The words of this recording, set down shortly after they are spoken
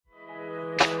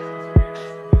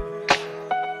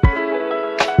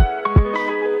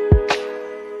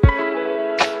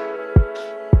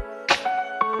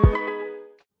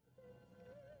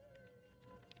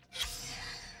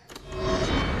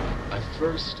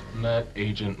first met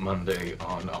Agent Monday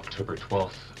on October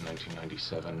 12th,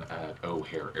 1997 at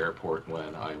O'Hare Airport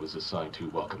when I was assigned to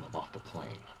welcome him off the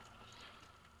plane.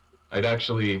 I'd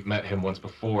actually met him once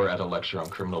before at a lecture on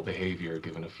criminal behavior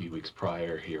given a few weeks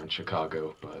prior here in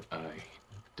Chicago, but I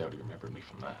doubt he remembered me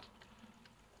from that.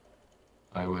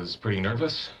 I was pretty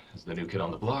nervous as the new kid on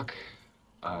the block.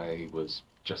 I was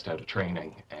just out of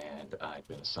training, and I'd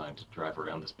been assigned to drive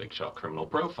around this big shot criminal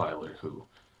profiler who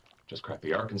just cracked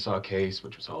the Arkansas case,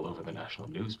 which was all over the national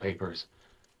newspapers.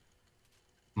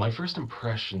 My first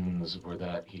impressions were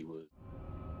that he was...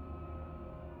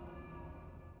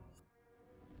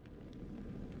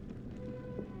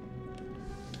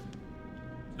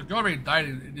 The girl already died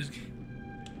in this game.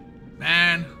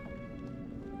 Man.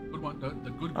 Good one, the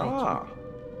good girl. Ah.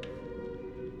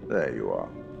 There you are.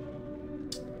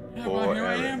 Yeah, Poor bro, here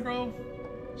I Erin. am, bro.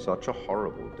 Such a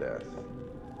horrible death.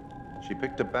 She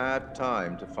picked a bad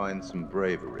time to find some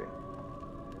bravery.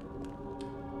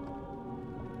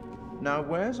 Now,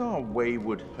 where's our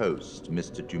wayward host,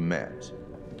 Mr. Dumet?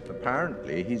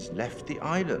 Apparently, he's left the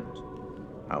island.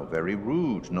 How very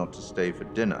rude not to stay for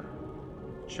dinner.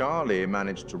 Charlie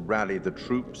managed to rally the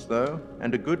troops, though,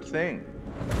 and a good thing.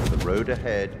 The road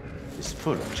ahead is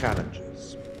full of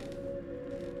challenges.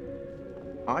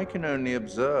 I can only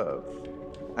observe,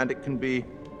 and it can be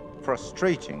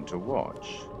frustrating to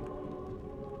watch.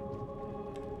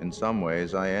 In some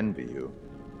ways, I envy you.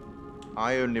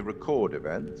 I only record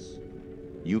events.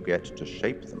 You get to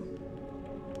shape them.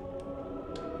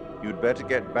 You'd better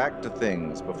get back to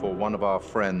things before one of our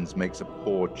friends makes a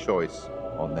poor choice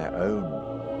on their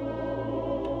own.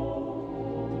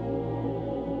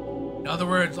 In other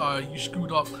words, you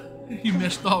screwed up. You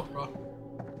messed up, bro.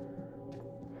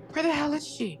 Where the hell is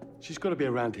she? She's got to be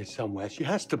around here somewhere. She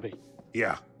has to be.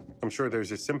 Yeah, I'm sure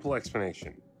there's a simple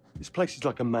explanation. This place is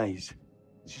like a maze.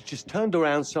 She's just turned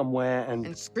around somewhere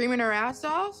And screaming her ass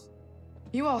off?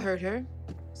 You all heard her.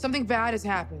 Something bad has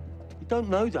happened. You don't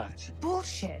know that.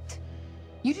 Bullshit.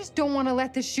 You just don't want to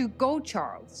let the shoot go,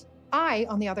 Charles. I,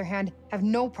 on the other hand, have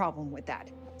no problem with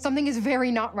that. Something is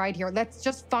very not right here. Let's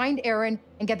just find Erin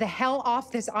and get the hell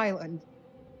off this island.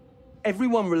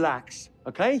 Everyone relax,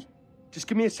 okay? Just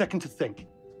give me a second to think.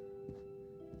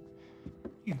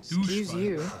 You Excuse douchebag.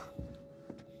 you.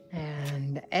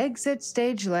 And exit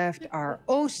stage left are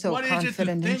oh so What is it to confident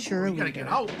and think? sure We gotta get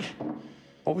out.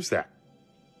 What was that?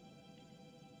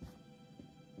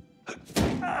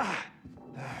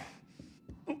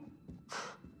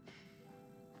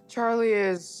 Charlie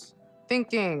is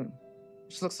thinking.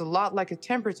 Which looks a lot like a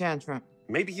temper tantrum.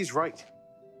 Maybe he's right.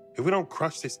 If we don't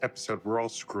crush this episode, we're all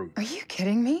screwed. Are you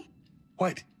kidding me?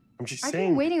 What? I'm just I've saying.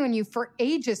 been waiting on you for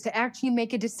ages to actually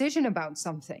make a decision about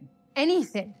something.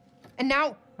 Anything. And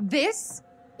now this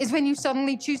is when you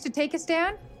suddenly choose to take a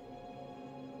stand?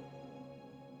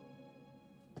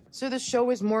 So the show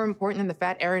is more important than the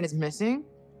fat Erin is missing?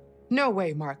 No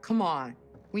way, Mark. Come on.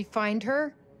 We find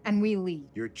her and we leave.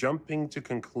 You're jumping to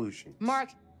conclusions. Mark,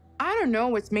 I don't know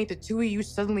what's made the two of you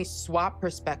suddenly swap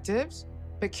perspectives,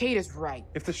 but Kate is right.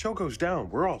 If the show goes down,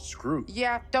 we're all screwed.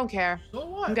 Yeah, don't care. So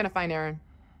what? I'm gonna find Erin.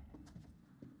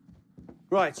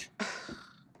 Right.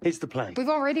 Here's the plan. We've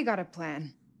already got a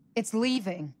plan. It's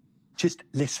leaving. Just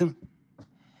listen.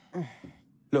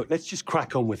 Look, let's just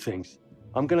crack on with things.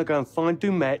 I'm gonna go and find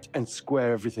Dumet and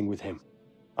square everything with him.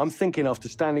 I'm thinking after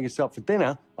standing us up for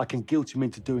dinner, I can guilt him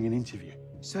into doing an interview.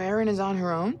 So Erin is on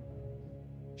her own?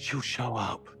 She'll show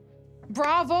up.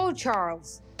 Bravo,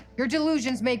 Charles. Your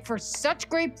delusions make for such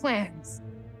great plans.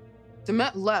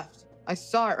 Demet left. I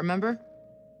saw it, remember?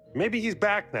 Maybe he's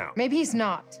back now. Maybe he's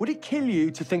not. Would it kill you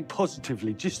to think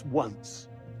positively just once?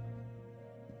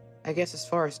 I guess as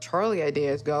far as Charlie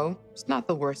ideas go, it's not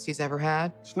the worst he's ever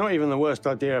had. It's not even the worst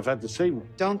idea I've had this evening.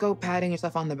 Don't go patting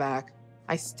yourself on the back.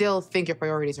 I still think your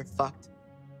priorities are fucked.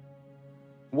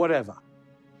 Whatever.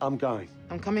 I'm going.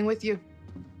 I'm coming with you.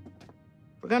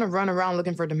 We're gonna run around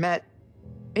looking for Demet.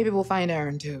 Maybe we'll find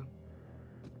Erin too.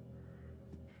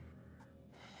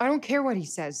 I don't care what he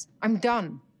says. I'm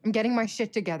done. I'm getting my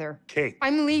shit together. Kate.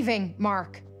 I'm leaving,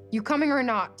 Mark. You coming or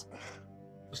not?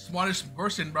 The smartest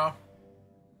person, bro.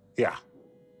 Yeah,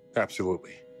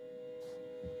 absolutely.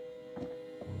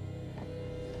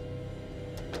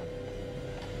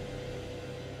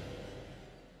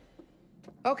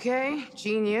 Okay,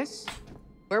 genius.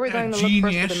 Where are we Yeah, going to look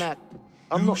first genius. for Demet?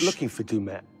 I'm not Douche. looking for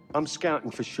Dumet. I'm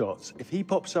scouting for shots. If he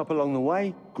pops up along the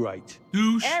way, great.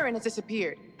 Douche. Erin has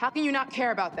disappeared. How can you not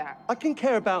care about that? I can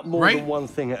care about more Right? than one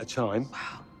thing at a time.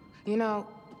 You know,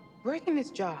 working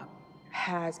this job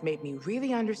has made me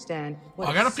really understand what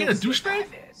I gotta a play the citizen douchebag?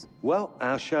 life is. Well,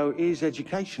 our show is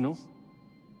educational.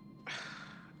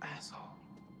 Asshole.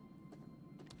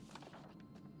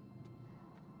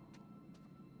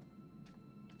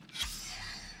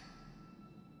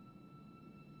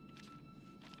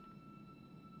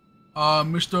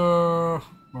 Mr.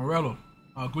 Morello,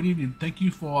 good evening. Thank you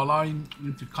for allowing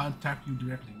me to contact you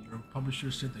directly. Your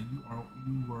publisher said that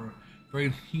you were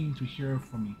very keen to hear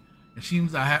from me. It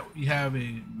seems that we have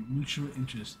a mutual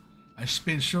interest. I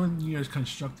spent several years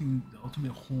constructing the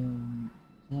ultimate home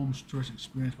tourist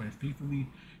experience by faithfully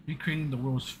recreating the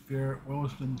world's famous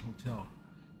hotel.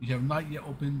 We have not yet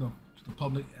opened to the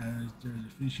public as there is a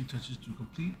finishing touches to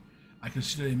complete. I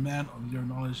consider a man of your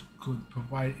knowledge could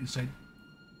provide insight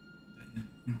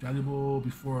invaluable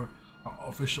before our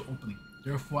official opening.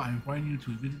 Therefore, I invite you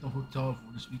to visit the hotel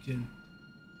for this weekend.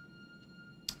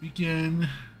 The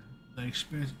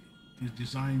experience is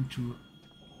designed to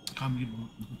accommodate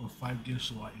a group of 5 guests,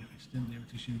 so I extend the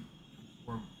invitation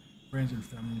for friends and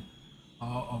family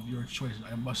of your choice.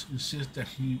 I must insist that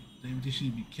the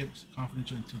invitation be kept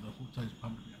confidential until the hotel is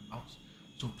publicly announced.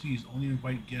 So please only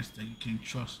invite guests that you can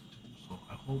trust to do so.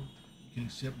 I hope you can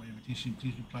accept my invitation.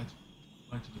 Please reply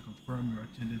to the confirm your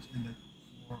attendance and that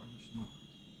 4 additional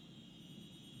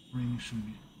rings should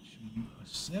you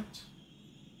accept.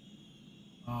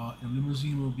 A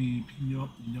limousine will be picking you up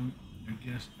and your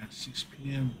guests at 6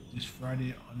 p.m. this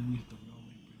Friday underneath the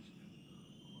railway bridge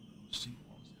on St.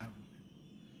 Paul's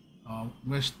Avenue,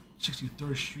 West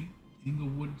 63rd Street,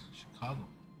 Inglewood, Chicago.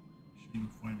 I'm sure you will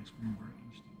find the experience very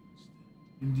interesting.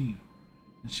 Indeed.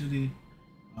 Sincerely,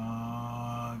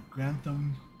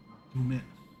 Grantham Dumet.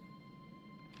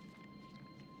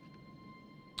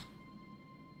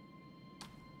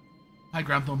 Hi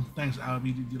Grantham, thanks. I'll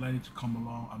be delighted to come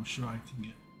along. I'm sure I can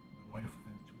get my wife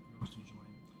and 2 girls to join.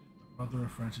 My brother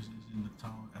Francis is in the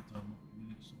town at the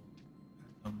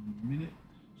minute,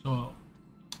 so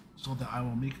that I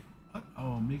will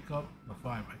make up the 5.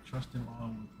 I trust him all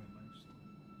with my life.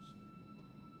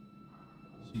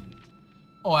 See.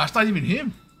 Oh, that's not even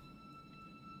him.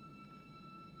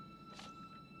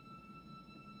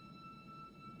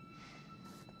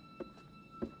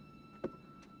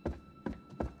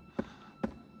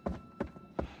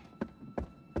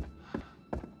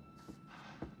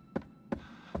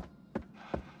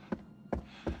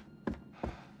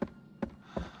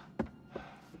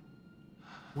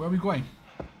 Where are we going?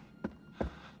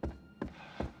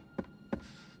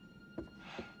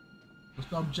 What's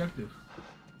the objective?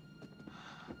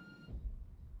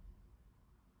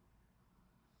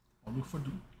 I'll look for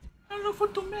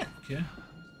Dumet. Okay.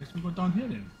 Let's go down here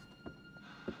then.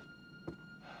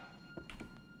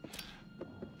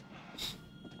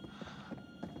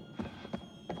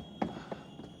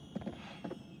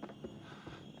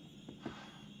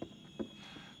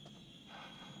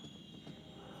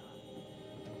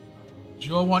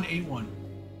 Joe 181.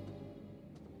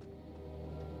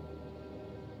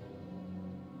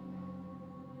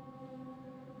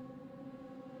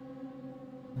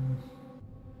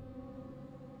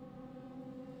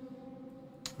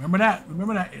 Remember that?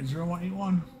 Remember that?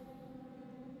 0181.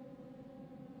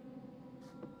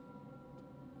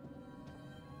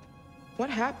 What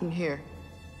happened here?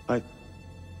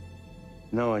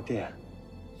 No idea.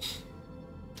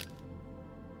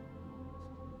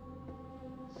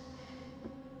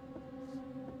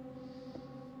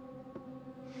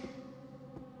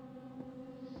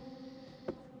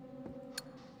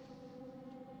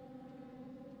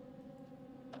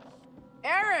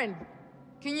 Aaron!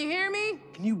 Can you hear me?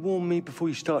 Can you warn me before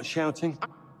you start shouting?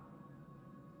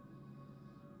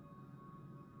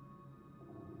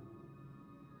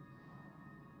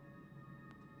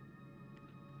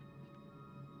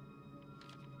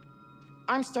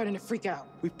 I'm starting to freak out.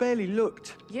 We've barely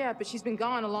looked. Yeah, but she's been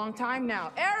gone a long time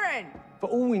now. Aaron! For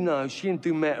all we know, she and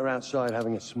Dumet are outside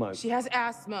having a smoke. She has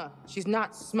asthma. She's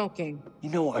not smoking.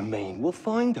 You know what I mean. We'll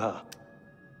find her.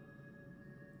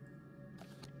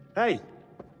 Hey,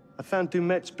 I found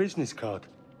Dumet's business card.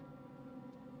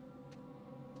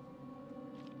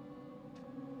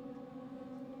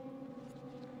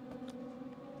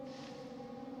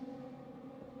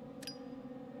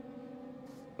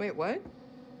 Wait, what?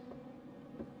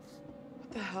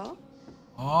 What the hell?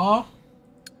 Oh.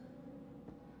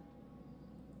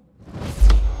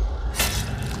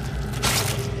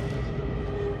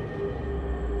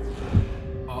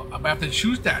 Oh, I'm about to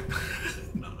choose that.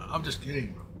 No, I'm just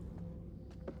kidding, bro.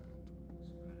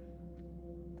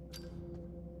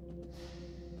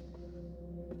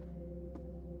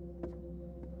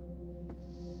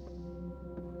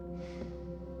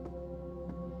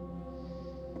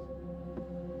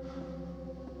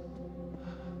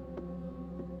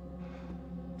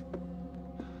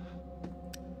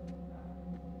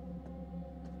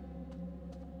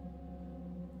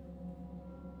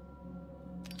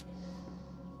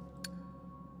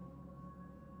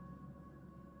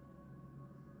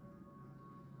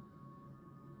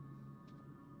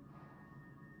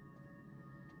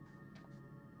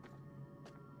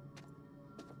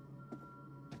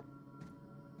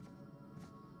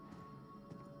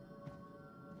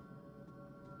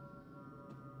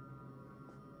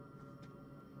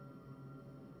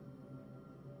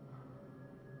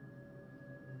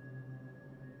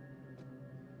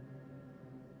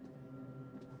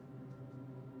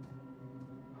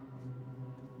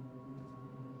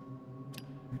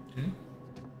 Okay.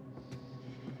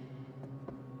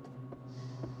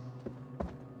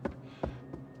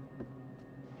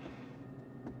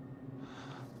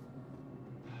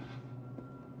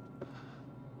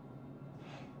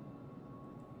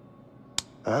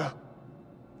 Huh?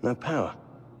 No power.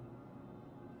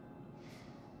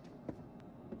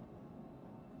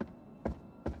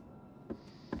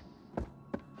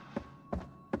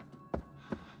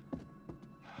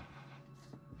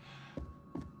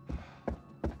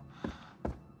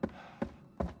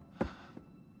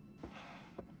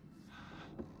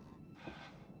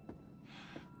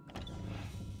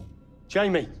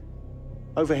 Jamie,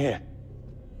 over here.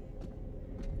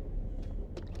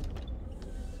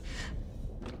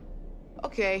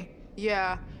 Okay,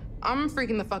 yeah, I'm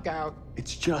freaking the fuck out.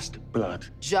 It's just blood.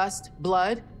 Just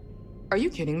blood? Are you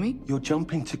kidding me? You're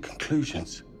jumping to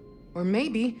conclusions. Or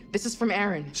maybe this is from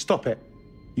Aaron. Stop it.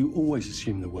 You always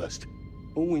assume the worst.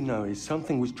 All we know is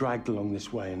something was dragged along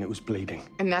this way and it was bleeding.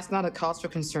 And that's not a cause for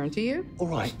concern to you? All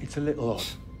right, it's a little odd.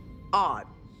 Odd.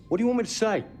 What do you want me to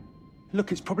say?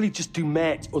 Look, it's probably just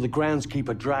Dumet or the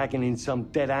groundskeeper dragging in some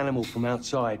dead animal from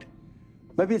outside.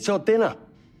 Maybe it's our dinner.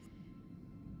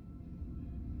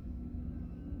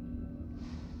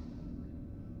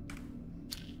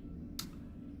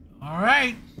 All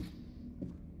right.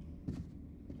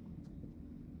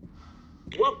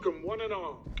 Welcome, one and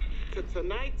all, to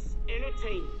tonight's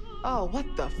entertainment. Oh, what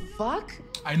the fuck?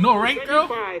 I know, right, girl?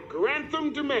 By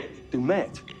Grantham Dumet.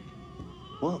 Dumet?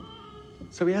 What?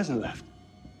 So he hasn't left?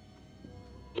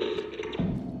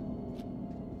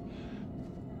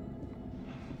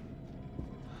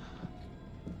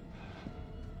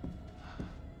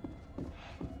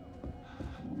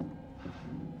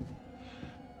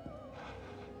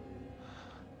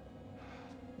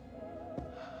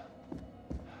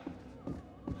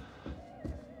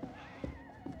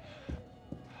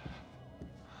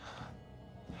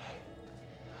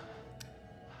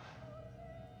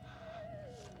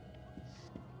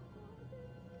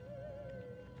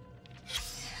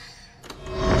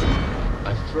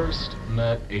 First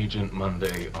met Agent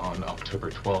Monday on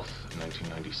October 12th,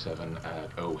 1997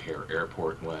 at O'Hare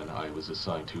Airport when I was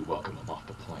assigned to welcome him off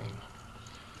the plane.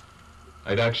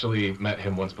 I'd actually met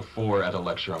him once before at a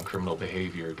lecture on criminal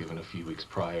behavior given a few weeks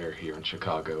prior here in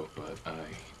Chicago, but I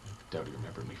doubt he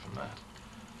remembered me from that.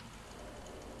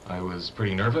 I was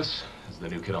pretty nervous as the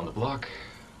new kid on the block.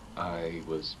 I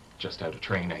was just out of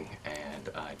training, and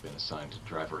I'd been assigned to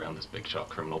drive around this big shot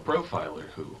criminal profiler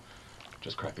who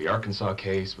just cracked the Arkansas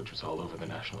case, which was all over the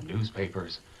national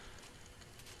newspapers.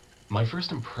 My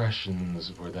first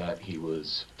impressions were that he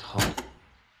was tough.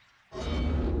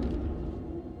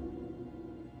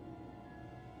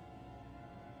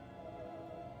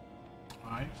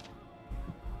 Alright.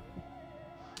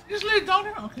 Just lay it down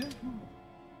there? Okay.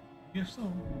 Guess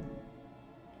so.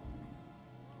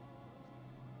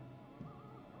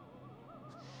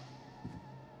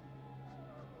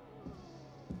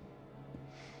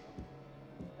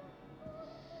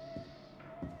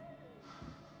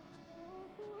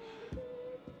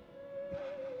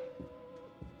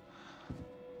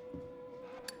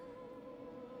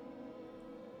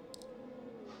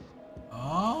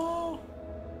 Oh.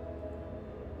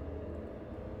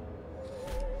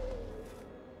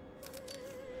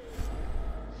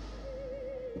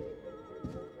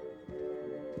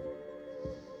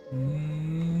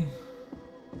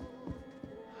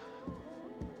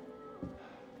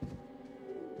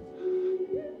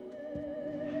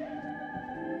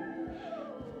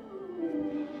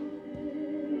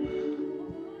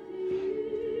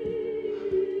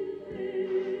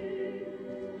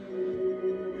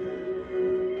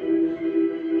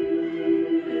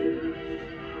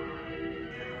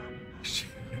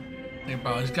 Hey,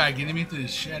 bro, this guy getting me through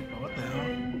this shit, bro. What the hell?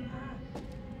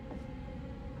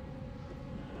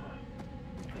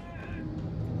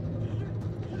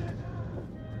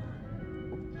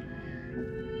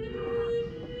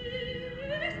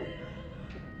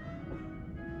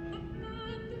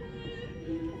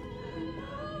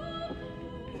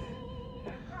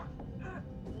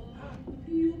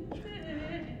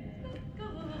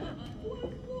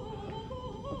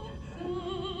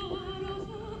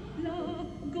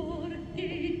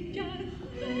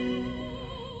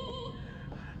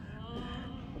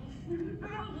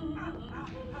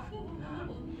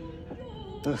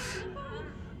 Oof.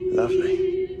 Lovely.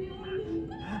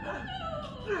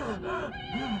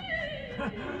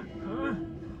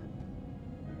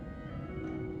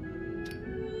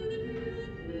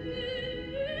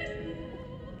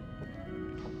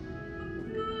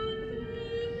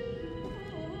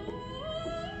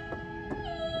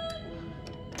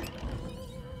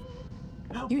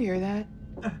 You hear that?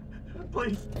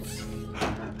 Please.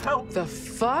 Help. The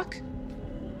fuck?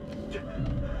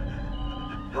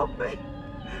 Help me.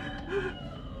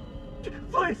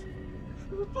 Please.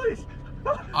 Please.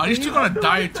 Are these two gonna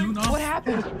die too now? What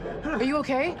happened? Are you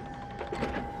okay?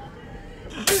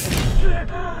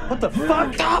 What the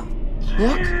fuck? Stop!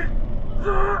 Look.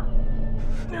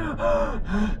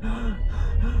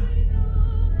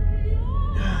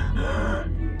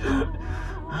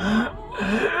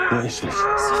 What is this? It's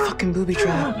a fucking booby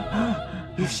trap.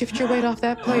 You shift your weight off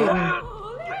that plate and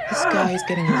this guy is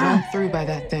getting run through by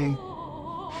that thing.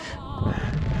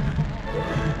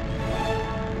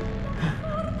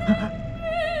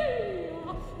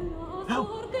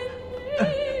 Help.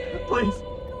 Please.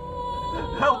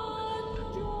 Help.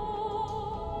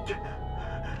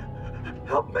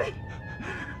 Help me.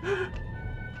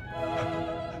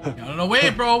 Get out of the way,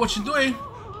 bro. What you doing?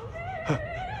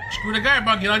 Screw the guy,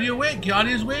 bro. Get out of your way. Get out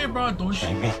of his way, bro. Don't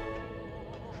shoot me.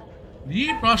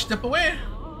 Leave, bro. Step away.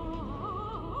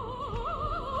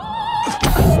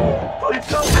 Please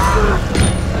help.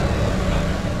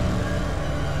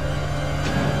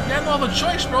 You have no other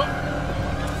choice, bro.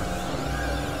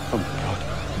 Oh my God.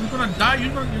 You're gonna die.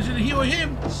 You're gonna heal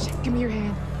him. Shit, give me your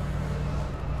hand.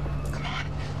 Come on.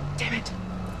 Damn it.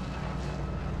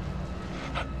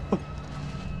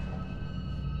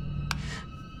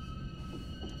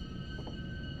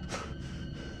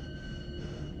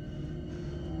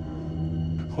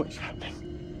 What's happening?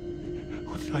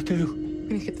 What did I do? We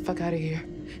need to get the fuck out of here.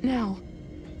 Now.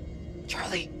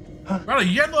 Charlie. Brother,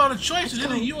 you have no other choice. It's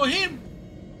either you or him.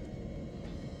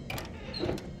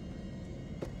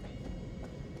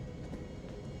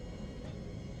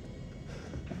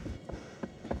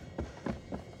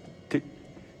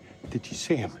 Did you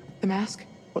see him? The mask?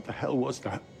 What the hell was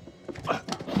that? Oh,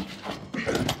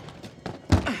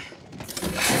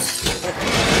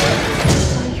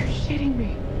 you're shitting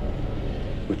me.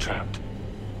 We're trapped.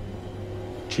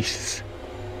 Jesus.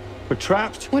 We're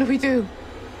trapped. What do we do?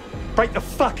 Break the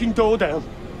fucking door down.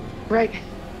 Right.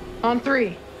 On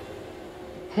 3.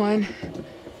 1,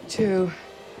 2,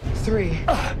 3.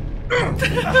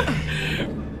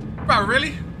 Bro,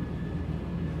 really?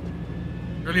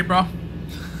 Really, bro?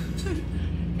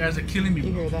 You guys are killing me.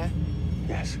 You hear that?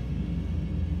 Yes.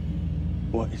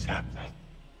 What is happening?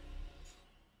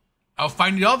 I'll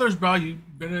find the others, bro. You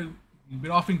better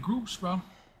off in groups, bro.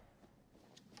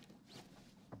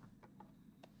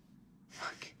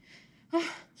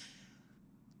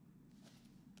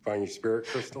 Find your spirit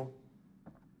crystal?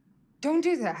 Don't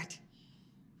do that.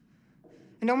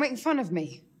 And don't make fun of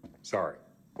me. Sorry.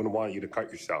 Wouldn't want you to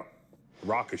cut yourself. The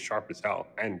rock is sharp as hell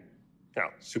and,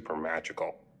 super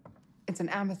magical. It's an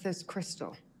amethyst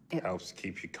crystal. It Helps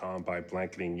keep you calm by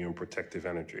blanketing you in protective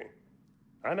energy.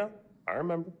 I know. I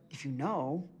remember. If you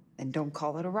know, then don't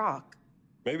call it a rock.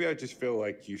 Maybe I just feel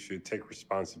like you should take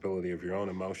responsibility of your own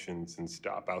emotions and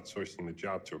stop outsourcing the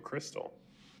job to a crystal.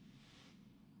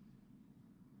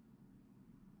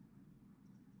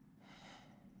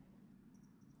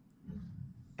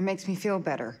 It makes me feel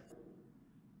better.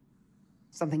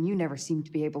 Something you never seem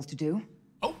to be able to do.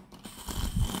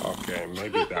 Okay,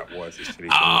 maybe that was a shitty thing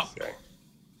to say.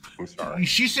 I'm sorry.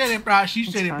 She said it, bro. She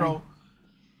said it, bro.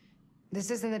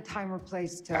 This isn't the time or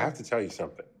place to... I have to tell you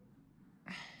something.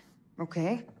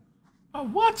 Okay. Oh,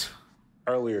 what?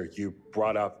 Earlier, you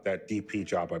brought up that DP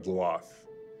job I blew off.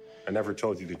 I never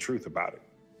told you the truth about it.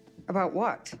 About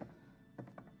what?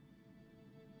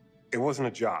 It wasn't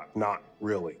a job, not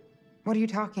really. What are you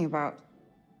talking about?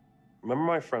 Remember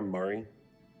my friend Murray?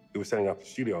 He was setting up a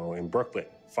studio in Brooklyn,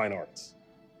 fine arts.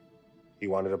 He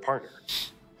wanted a partner.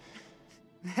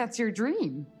 That's your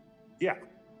dream. Yeah,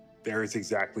 there is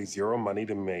exactly zero money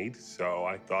to be made, so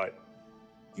I thought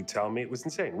you'd tell me it was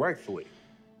insane, rightfully,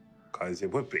 because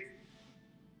it would be.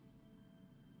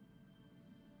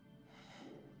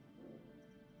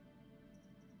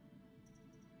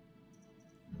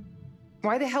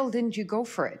 Why the hell didn't you go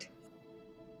for it?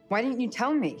 Why didn't you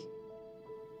tell me?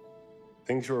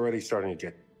 Things were already starting to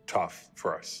get tough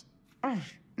for us. Oh,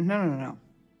 no.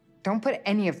 Don't put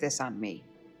any of this on me.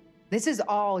 This is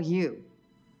all you.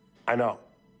 I know.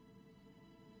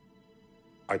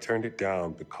 I turned it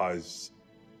down because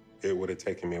it would have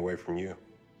taken me away from you.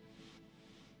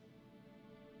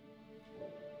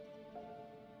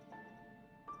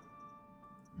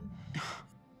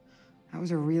 That was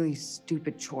a really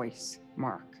stupid choice,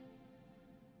 Mark.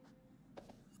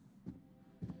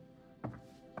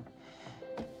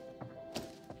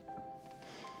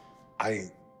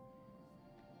 I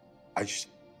just...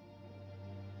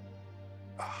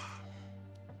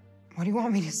 What do you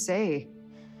want me to say?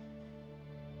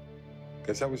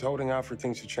 Guess I was holding out for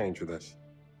things to change with us.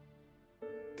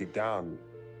 deep down,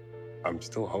 I'm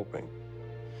still hoping.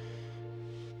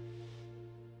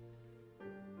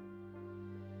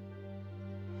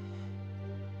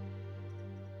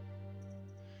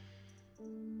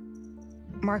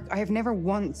 Mark, I have never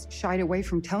once shied away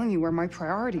from telling you where my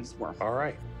priorities were. All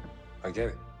right, I get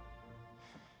it.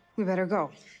 We better go.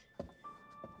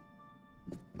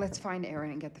 Let's find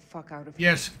Aaron and get the fuck out of here.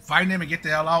 Yes, find him and get the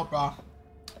hell out, bro.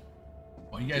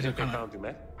 Well, you guys are kind of.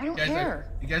 I don't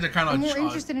care. You guys are kind of. I'm more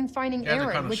interested in finding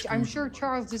Aaron, which I'm sure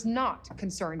Charles is not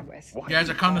concerned with. You guys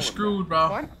are kind of screwed, bro.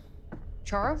 What?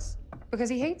 Charles? Because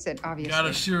he hates it, obviously. Got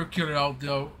a serial killer out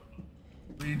there.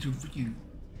 Leading to freaking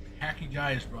hacky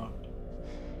guys, bro.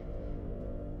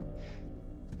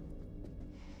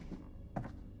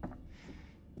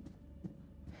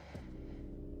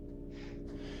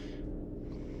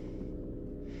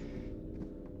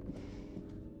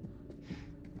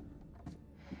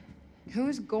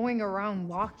 Who's going around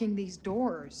locking these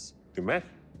doors? Dumet.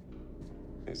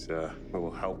 His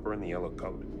little helper in the yellow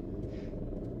coat.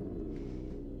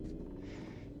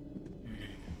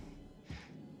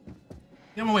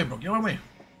 Get him away, bro. Get him away.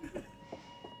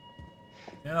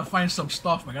 Gotta find some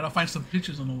stuff, man. Gotta find some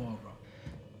pictures on the wall,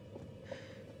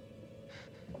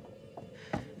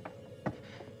 bro.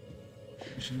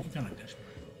 She's looking kind of desperate.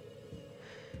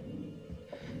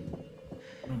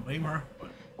 I don't blame her, but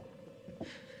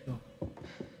still.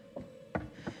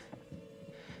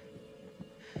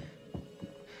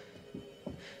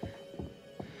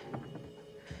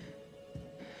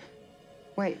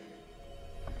 Wait.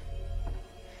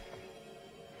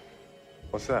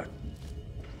 What's that?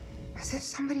 Is this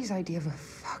somebody's idea of a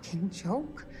fucking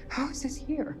joke? How is this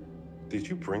here? Did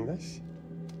you bring this?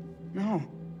 No.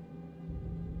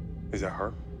 Is that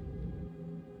her?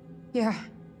 Yeah.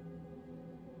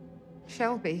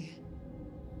 Shelby.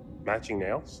 Matching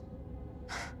nails?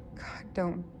 God,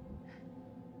 don't.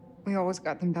 We always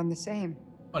got them done the same.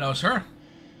 Oh, that was her.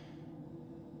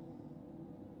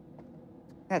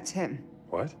 That's him.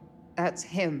 What? That's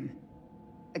him.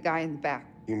 The guy in the back.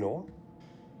 You know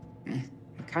him?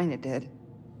 I kinda did.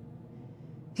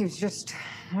 He was just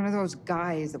one of those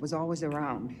guys that was always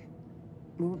around.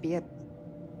 We would be at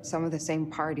some of the same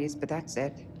parties, but that's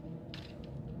it.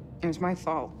 It was my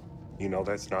fault. You know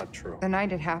that's not true. The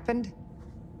night it happened,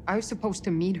 I was supposed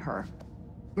to meet her.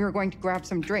 We were going to grab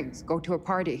some drinks, go to a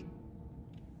party.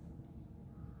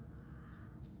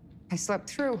 I slept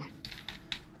through.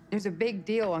 It was a big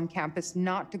deal on campus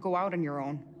not to go out on your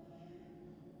own.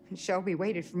 And Shelby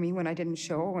waited for me when I didn't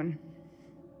show, and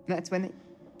that's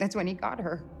when he got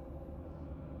her.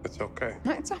 It's okay.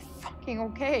 It's not fucking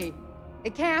okay.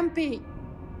 It can't be.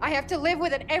 I have to live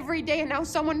with it every day, and now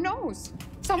someone knows.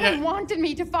 Someone wanted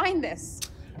me to find this.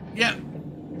 Yeah.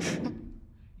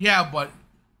 Yeah, but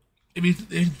if you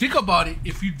think about it,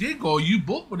 if you did go, you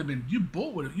two would have been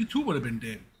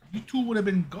dead. You two would have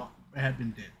been gone. Had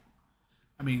been dead.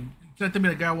 I mean, you can't tell me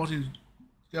the guy wasn't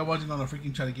gonna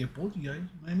freaking try to get both of you guys. You know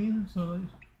what I mean? So like,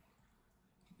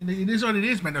 it is what it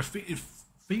is, man. If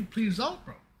fate plays out,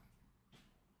 bro.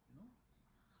 You know?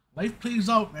 Life plays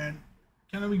out, man.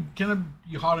 Cannot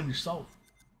be hard on yourself.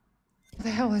 What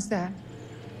the hell is that?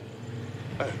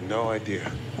 I have no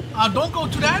idea. Don't go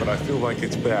to that. But I feel like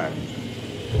it's bad.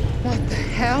 What the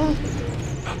hell?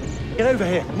 Get over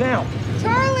here, now!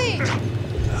 Charlie!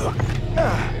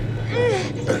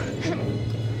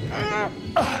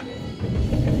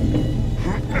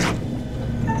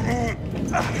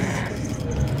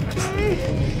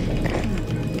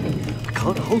 I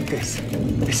can't hold this.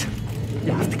 Listen,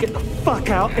 you have to get the fuck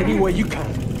out any way you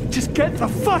can. Just get the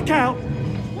fuck out!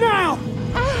 Now!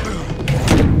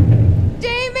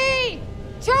 Jamie!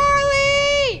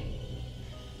 Charlie!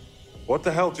 What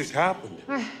the hell just happened?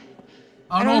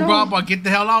 I don't know, bro, but get the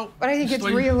hell out. But I think it's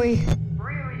really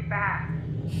bad.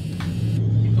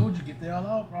 He told you, get the hell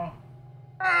out, bro.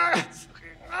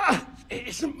 It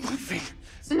isn't moving.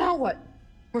 So now what?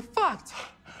 We're fucked.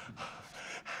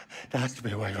 There has to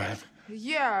be a way around.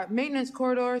 Yeah, maintenance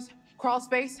corridors, crawl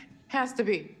space, has to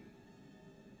be.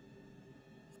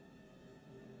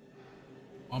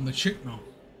 I'm the chick now.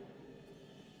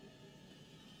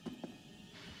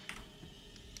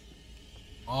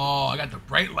 Oh, I got the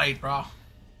bright light, bro.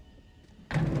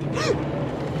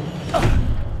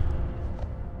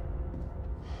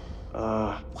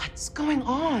 What's going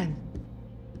on?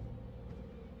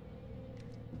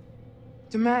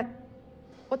 Dumet,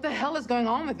 what the hell is going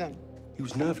on with him? He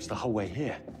was nervous the whole way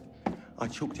here. I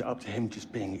chalked it up to him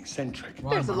just being eccentric.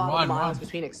 There's a lot of miles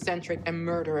between eccentric and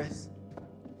murderous.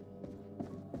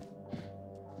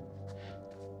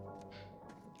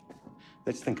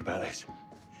 Let's think about this.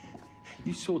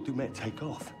 You saw Dumet take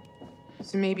off.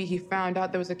 So maybe he found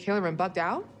out there was a killer and bugged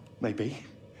out? Maybe.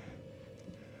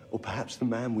 Or perhaps the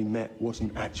man we met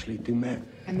wasn't actually Dumet.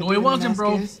 And the No, he dude in the wasn't, mask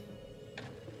bro. is?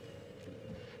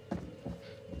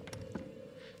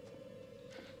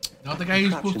 Not the guy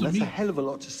he's supposed to That's meet. a hell of a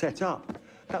lot to set up.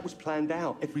 That was planned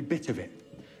out, every bit of it.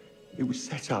 It was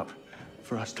set up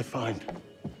for us to find.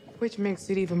 Which makes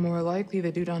it even more likely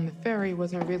the dude on the ferry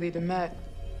wasn't really Demet.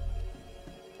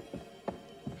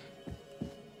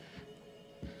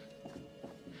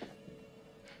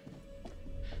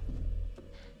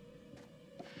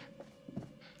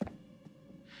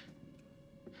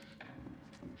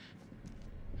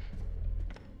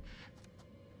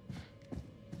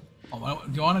 Oh,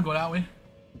 do you want to go that way?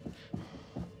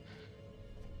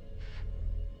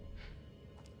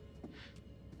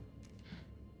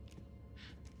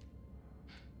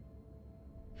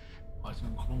 Oh, it's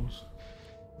gonna close.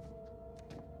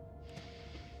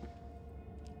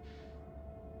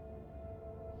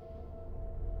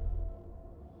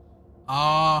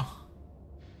 I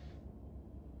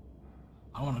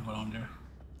want to go down there.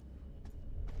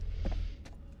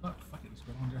 Oh, fuck it, let's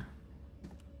go down there.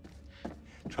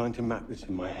 Trying to map this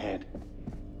in my head.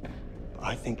 But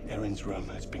I think Erin's room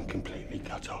has been completely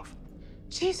cut off.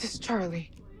 Jesus,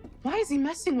 Charlie. Why is he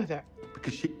messing with her?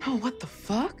 Because she... Oh, what the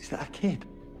fuck? Is that a kid?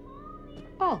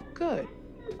 Oh, good.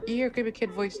 You hear creepy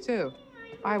kid voice too.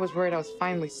 I was worried I was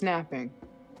finally snapping.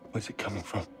 Where's it coming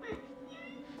from?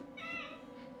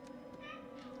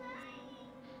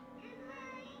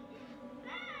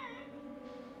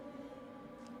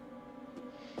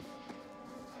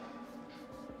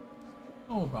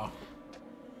 Oh, bro.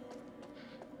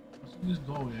 What's in this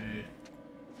doorway?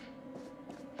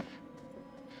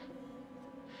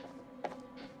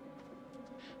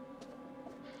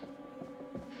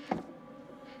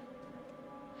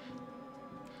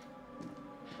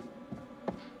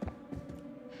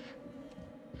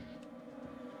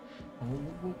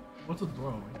 What's the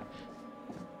doorway?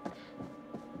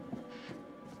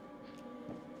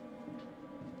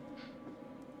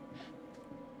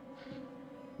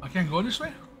 I can't go this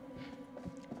way?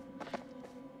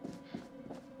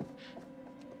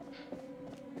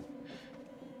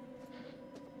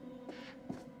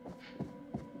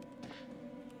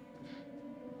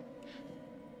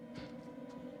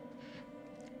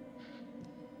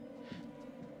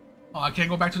 Oh, I can't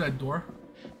go back to that door?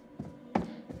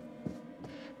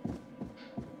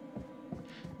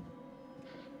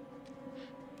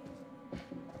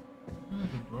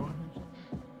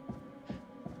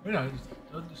 Wait,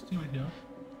 this team right here.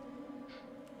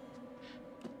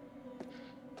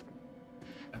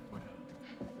 That way.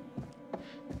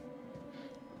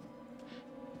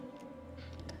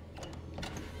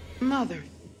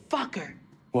 Motherfucker.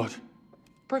 What?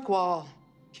 Brick wall.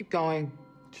 Keep going.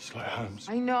 Just like Holmes.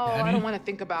 I know, Daddy? I don't want to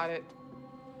think about it.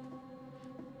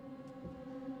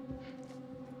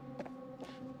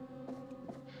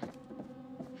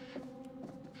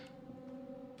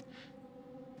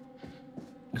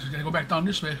 I just gotta go back down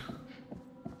this way.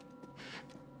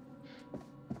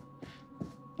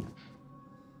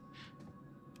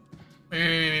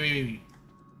 Wait.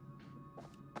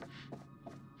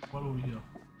 What over here?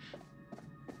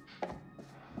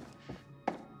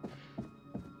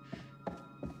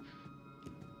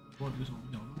 What this over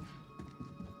here?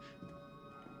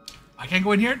 I can't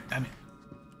go in here? Damn it.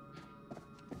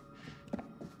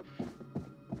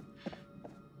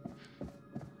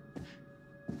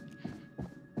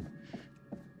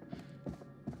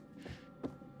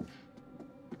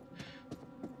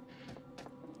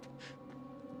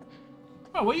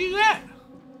 Oh, where you at?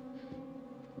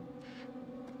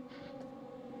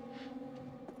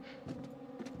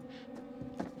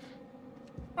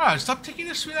 Bro, stop taking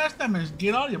this sweet ass time and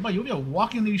get out of here, bro. You'll be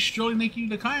walking these strolling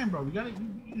naked the kind, bro. You gotta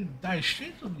die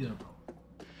straight over here, bro.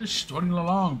 Just strolling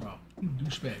along, bro. You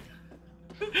douchebag.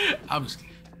 I'm just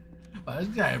kidding. But this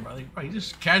guy, bro, like, bro, he's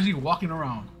just casually walking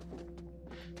around.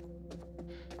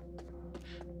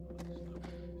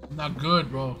 It's not good,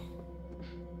 bro.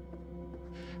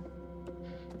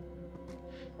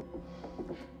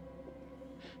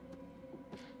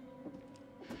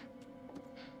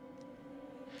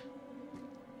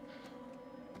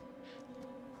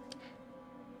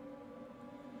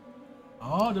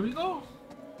 Oh, there we go.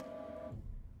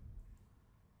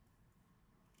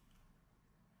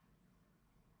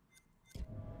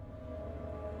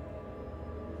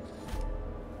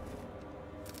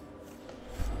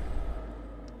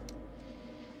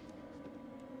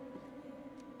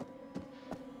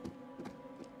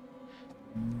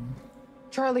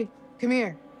 Charlie, come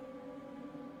here.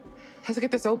 Let's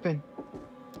get this open.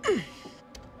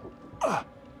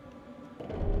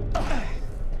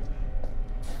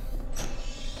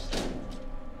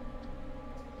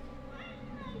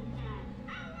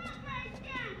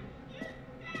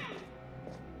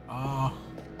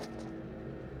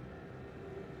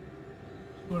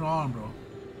 going on, bro?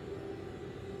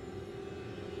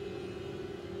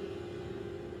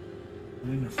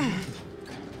 We're in the field.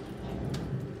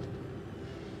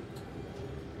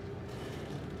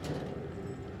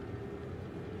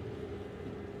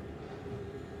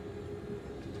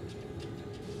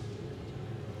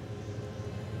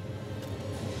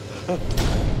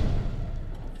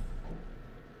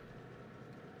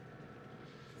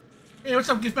 Hey, what's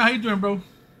up, Gift Man? How you doing, bro?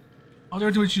 How's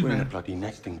everything with you, We're in a man? bloody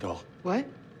nesting doll. What?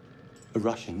 A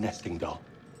Russian nesting doll.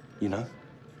 You know?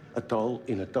 A doll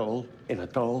in a doll in a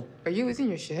doll. Are you losing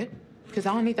your shit? Because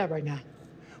I don't need that right now.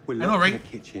 We're I know, locked in right? a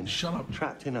kitchen, Shut up.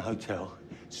 trapped in a hotel,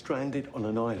 stranded on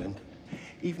an island.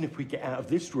 Even if we get out of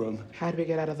this room... How do we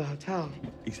get out of the hotel?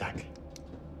 Exactly.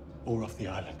 Or off the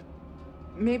island.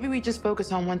 Maybe we just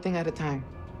focus on one thing at a time.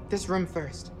 This room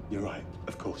first. You're right,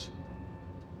 of course.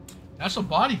 That's a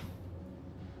body.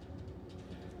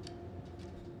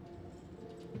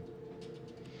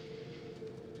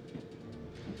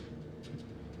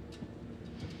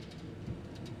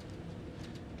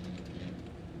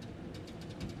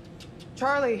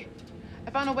 Charlie,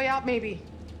 I found a way out, maybe.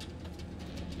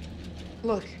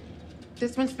 Look,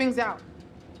 this one springs out.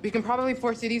 We can probably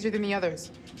force it easier than the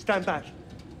others. Stand back.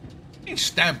 Hey,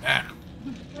 stand back.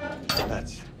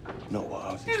 That's not what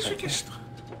I was Yes, we expecting.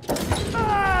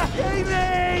 can.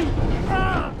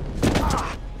 Amy!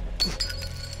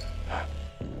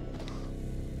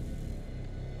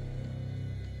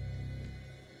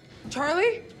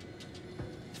 Charlie?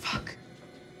 Fuck.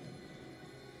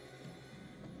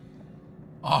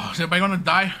 Oh, is everybody gonna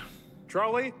die?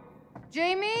 Charlie?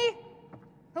 Jamie?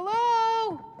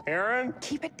 Hello? Aaron?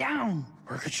 Keep it down.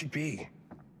 Where could she be?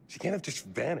 She can't have just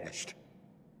vanished.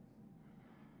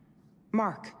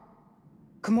 Mark,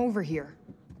 come over here.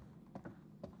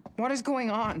 What is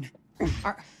going on?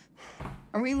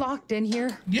 Are we locked in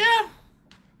here? Yeah.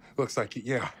 Looks like it,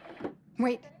 yeah.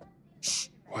 Wait. Shh.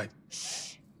 What?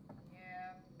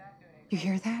 You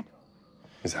hear that?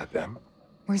 Is that them?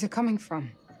 Where's it coming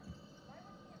from?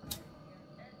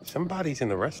 Somebody's in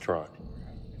the restaurant.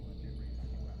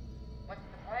 What's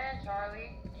the plan,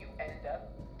 Charlie? You end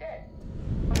up dead.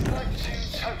 I'd like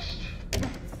to toast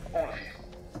all of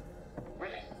you.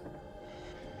 Really.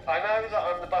 I know that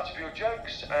I'm the butt of your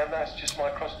jokes, and that's just my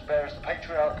cross to bear as the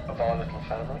patriarch of our little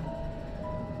family.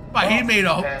 But he made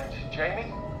a. And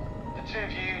Jamie, the two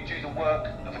of you do the work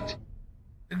of a team.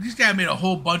 This guy made a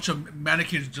whole bunch of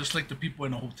mannequins just like the people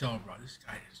in the hotel, bro. This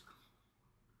guy is.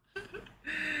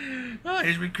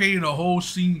 He's recreating a whole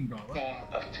scene, bro. Team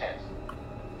of 10.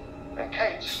 And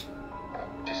Kate,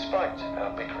 despite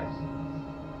our bickering,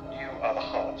 you are the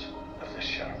heart of this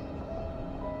show.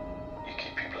 You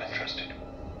keep people interested.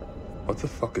 What the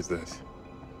fuck is this?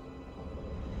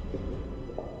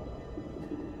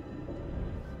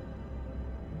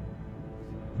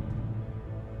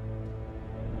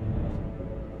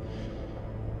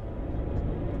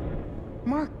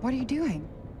 Mark, what are you doing?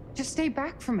 Just stay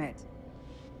back from it.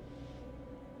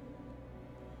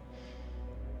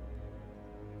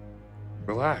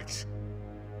 Relax.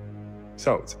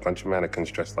 So, it's a bunch of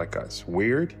mannequins dressed like us.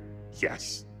 Weird?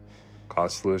 Yes.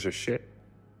 Cause to lose our shit?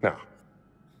 No.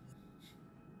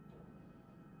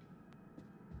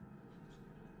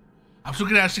 I'm still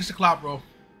getting at 6 o'clock, bro.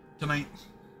 Tonight.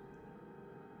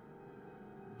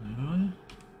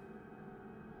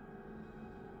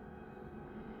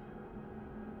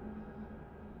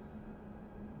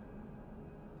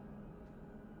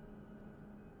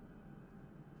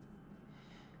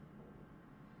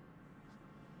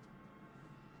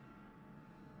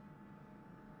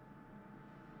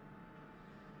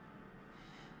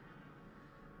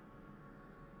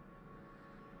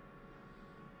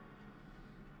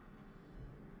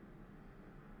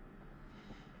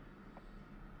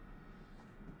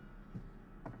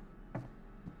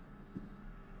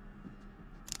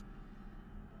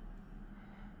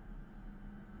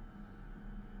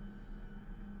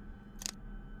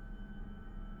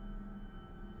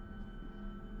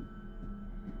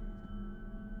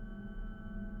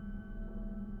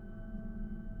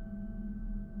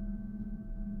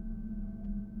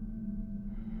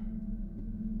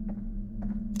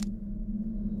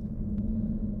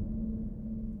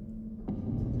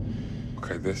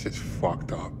 Okay, this is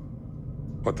fucked up.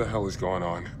 What the hell is going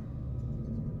on?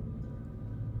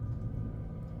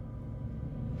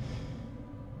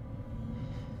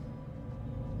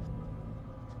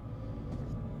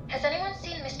 Has anyone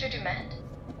seen Mr. Dumont?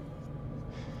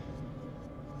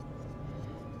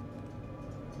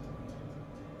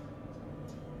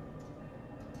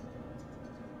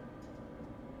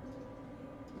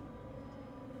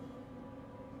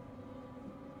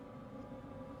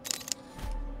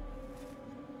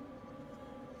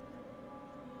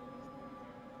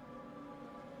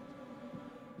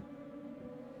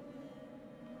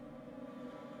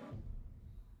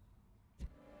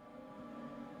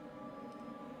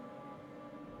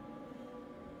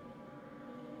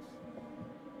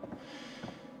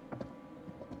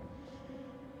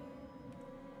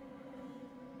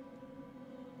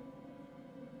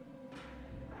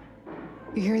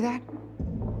 You hear that?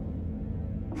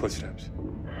 Footsteps.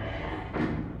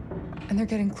 And they're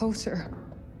getting closer.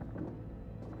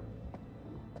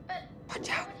 But Watch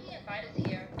why out. would he invite us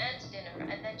here and to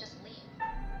dinner and then just leave?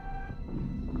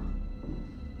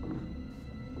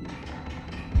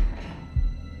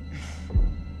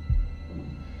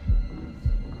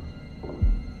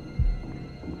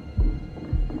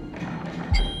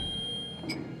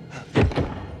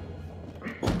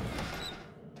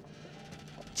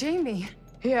 Jamie.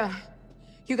 Yeah,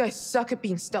 you guys suck at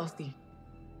being stealthy.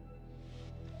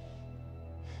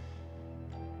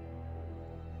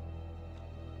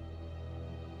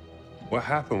 What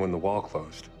happened when the wall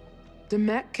closed?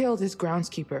 Demet killed his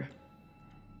groundskeeper.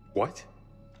 What?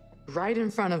 Right in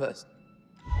front of us.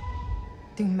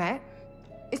 Dumet?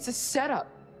 It's a setup.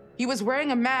 He was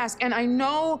wearing a mask, and I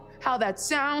know how that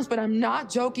sounds, but I'm not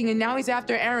joking, and now he's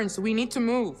after Aaron, so we need to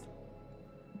move.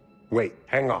 Wait,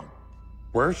 hang on.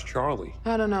 Where's Charlie?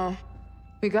 I don't know.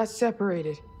 We got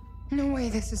separated. No way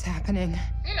this is happening.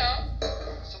 You know,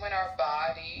 so when our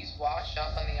bodies wash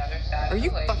up on the other side Are of the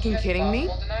you lake, fucking there's kidding me?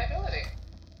 possible deniability.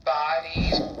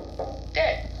 Bodies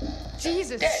dead.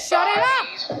 Jesus, Dead. shut it up!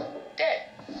 Bodies dead.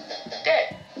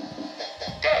 Dead.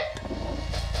 Dead.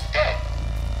 Dead.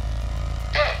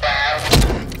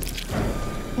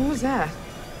 What was that?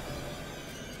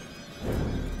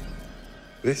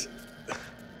 This...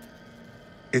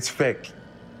 It's fake.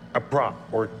 A prop,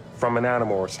 or from an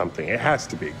animal or something. It has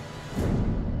to be.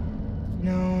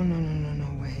 No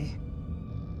way.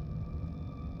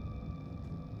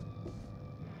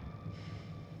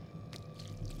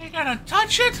 You gotta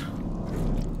touch it?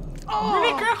 Oh,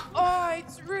 Really, girl? oh,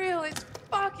 it's real. It's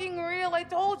fucking real. I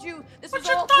told you. This What is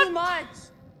you all thought? too much.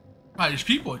 Ah, these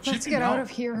people are Let's chipping get out of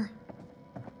here.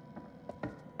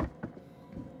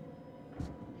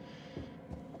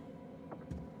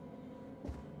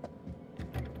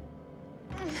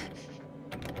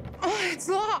 Oh, it's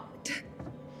locked.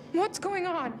 What's going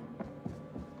on?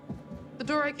 The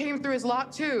door I came through is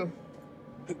locked too.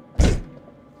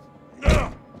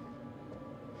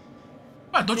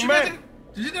 Ah, don't you guys...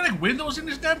 Isn't there like windows in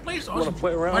this damn place? You wanna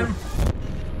play around?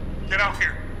 Get out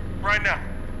here. Right now.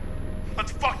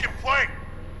 Let's fucking play.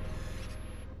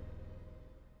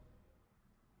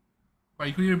 Right,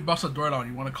 you couldn't even bust a door down.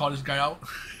 You want to call this guy out?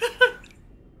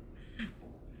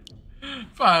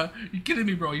 Fine, you kidding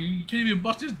me, bro? You can't even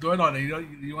bust this door down.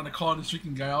 You want to call this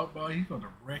freaking guy out, bro? He's gonna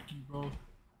wreck you, bro.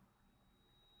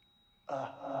 Oh,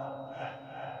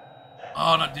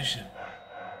 not this shit.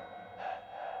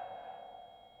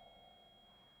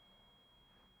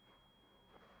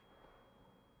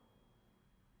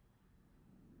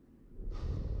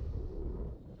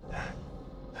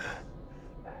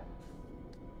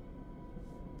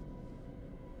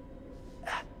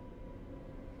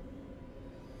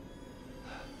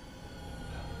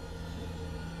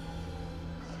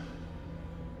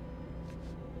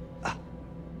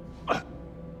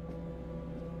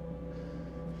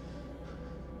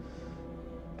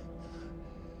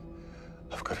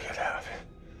 I've got to get out of here.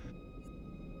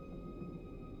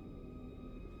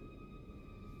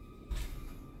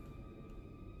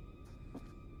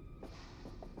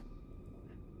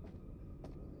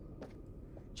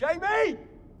 Jamie!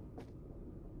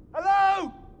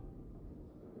 Hello?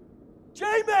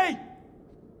 Jamie!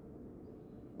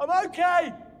 I'm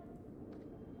okay!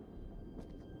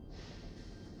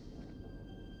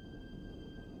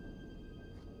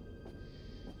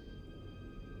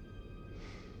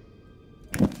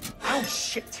 Oh,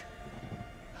 shit!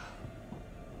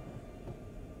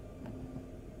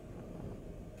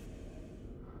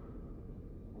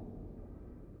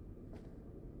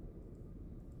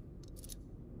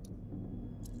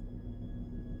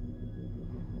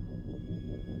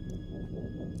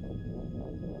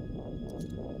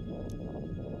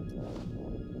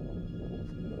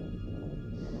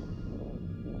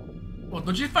 Well,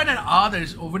 don't you find that odd that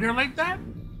it's over there like that?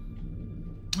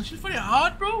 Don't you find it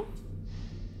odd, bro?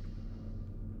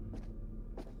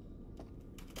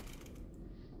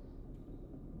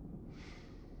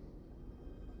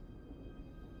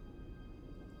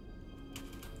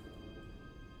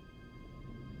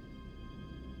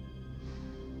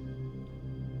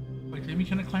 Wait, Timmy,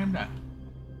 can I climb that?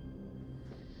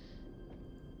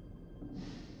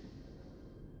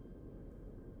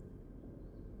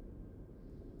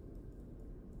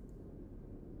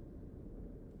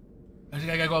 I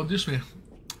think I gotta go this way.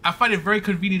 I find it very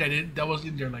convenient that was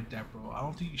in there like that, bro. I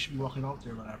don't think you should be walking out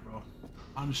there like that, bro.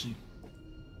 Honestly.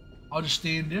 I'll just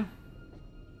stay in there.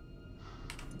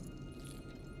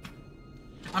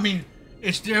 I mean,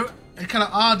 it's there. It's kind of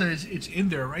odd that it's in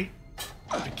there, right?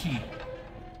 The key.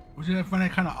 Wasn't I find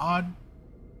that kind of odd?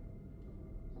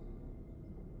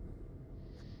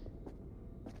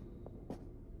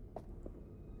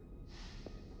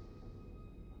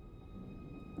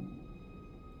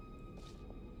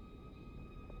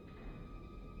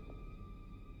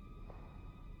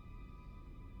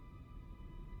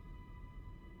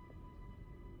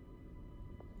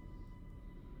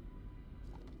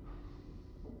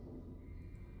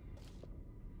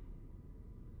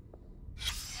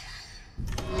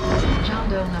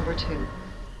 Jondo number 2.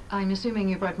 I'm assuming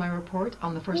you've read my report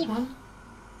on the first one?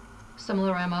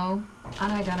 Similar MO,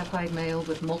 unidentified male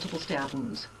with multiple stab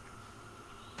wounds.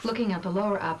 Looking at the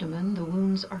lower abdomen, the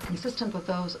wounds are consistent with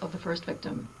those of the first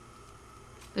victim.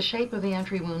 The shape of the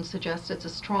entry wound suggests it's a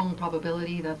strong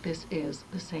probability that this is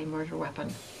the same murder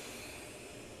weapon.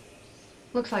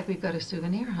 Looks like we've got a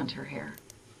souvenir hunter here.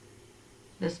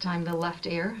 This time the left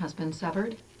ear has been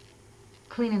severed.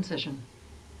 Clean incision.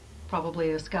 Probably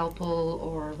a scalpel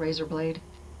or a razor blade.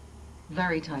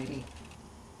 Very tidy.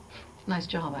 Nice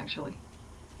job, actually.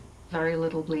 Very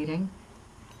little bleeding.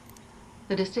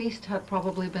 The deceased had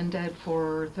probably been dead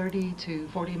for 30 to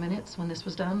 40 minutes when this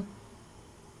was done.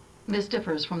 This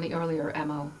differs from the earlier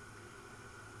MO.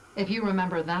 If you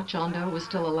remember, that John Doe was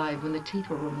still alive when the teeth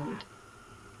were removed.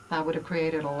 That would have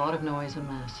created a lot of noise and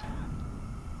mess.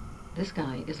 This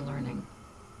guy is learning.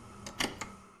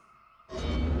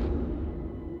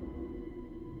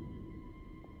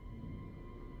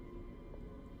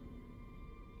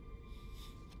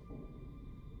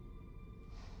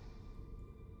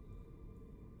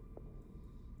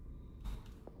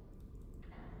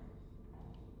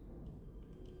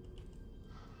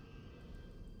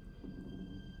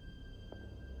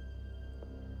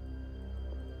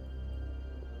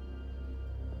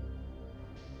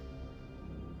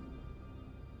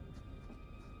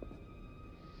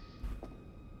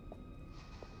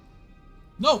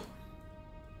 No.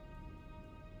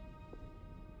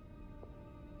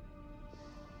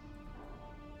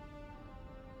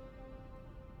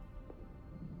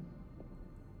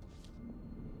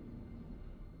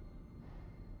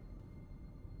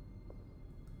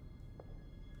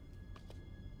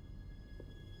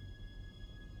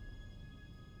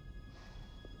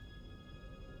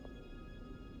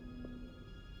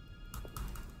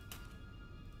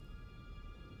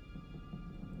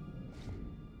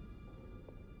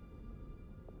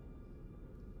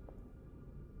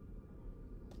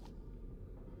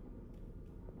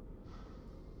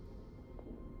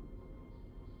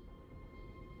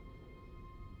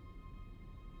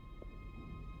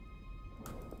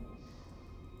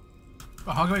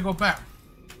 But how can I go back?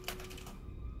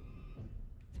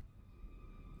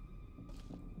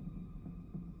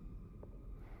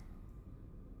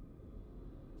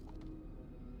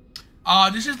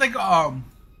 This is like well,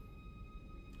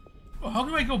 how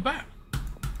can I go back?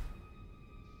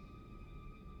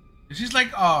 This is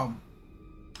like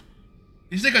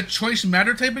it's like a choice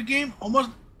matter type of game, almost.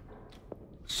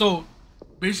 So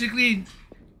basically,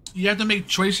 you have to make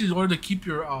choices in order to keep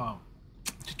your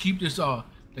this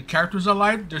the characters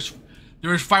alive. There's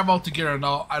 5 altogether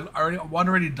now. One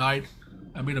already died.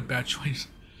 I made a bad choice.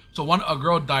 So a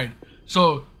girl died.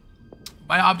 So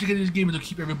my object in this game is to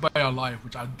keep everybody alive,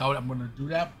 which I doubt I'm gonna do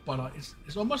that. But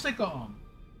it's almost like a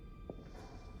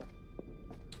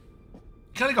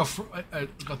kind of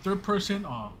like a third person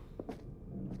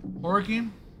horror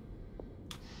game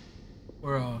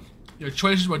where your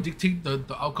choices will dictate the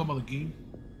outcome of the game.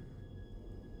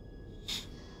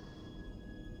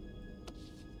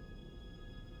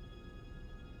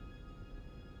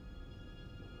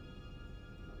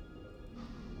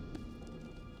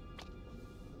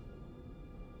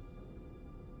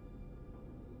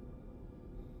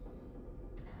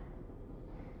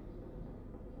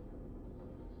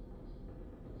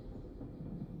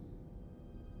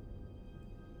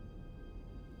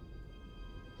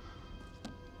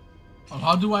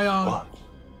 How do I What?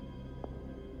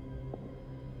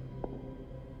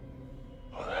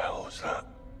 What the hell was that?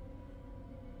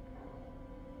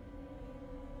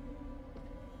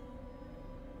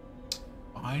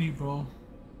 Behind you, bro.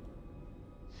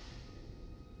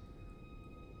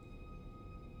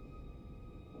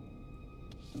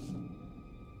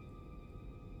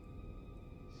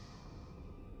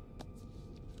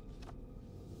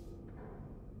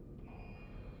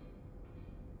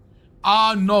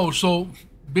 No. So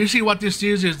basically, what this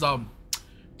is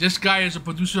this guy is a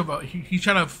producer of he's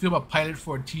trying to film a pilot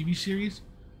for a TV series,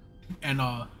 and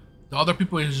the other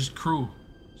people is his crew.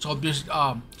 So this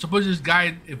suppose this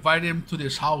guy invited him to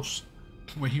this house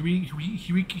where he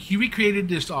recreated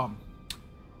this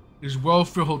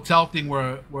welfare hotel thing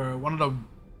where one of the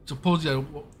supposedly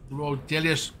the world's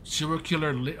deadliest serial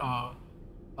killer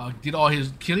did all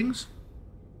his killings.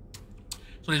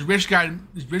 So this rich guy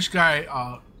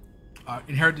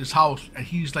inherited this house, and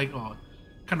he's like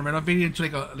kind of renovating into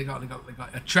like a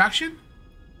attraction,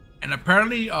 and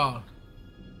apparently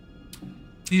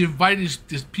he invited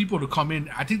these people to come in.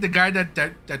 I think the guy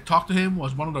that talked to him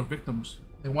was one of the victims,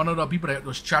 like one of the people that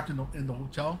was trapped in the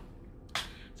hotel.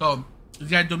 So this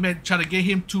guy Domet tried to get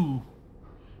him to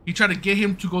He tried to get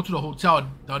him to go to the hotel.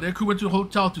 The other crew went to the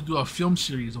hotel to do a film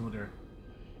series over there,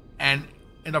 and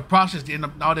in the process, they end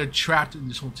up now they're trapped in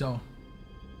this hotel.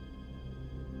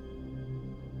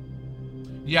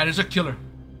 Yeah, there's a killer.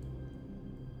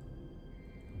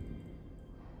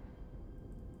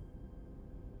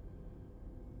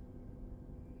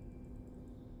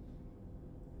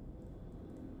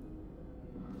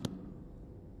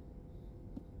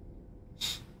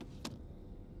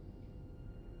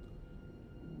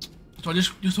 So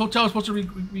this hotel is supposed to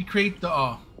recreate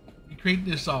the recreate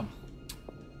this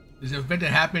event that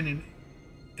happened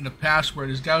in the past where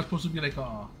this guy was supposed to be like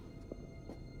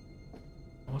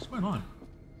what's going on?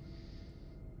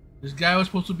 This guy was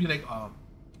supposed to be like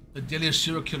the deadliest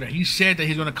serial killer. He said that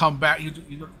he's gonna come back.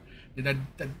 That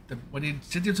when he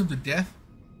sentenced him to death,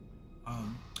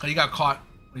 he got caught.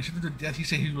 When he sentenced him to death, he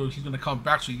said he's gonna come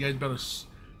back. So you guys better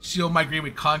seal my grave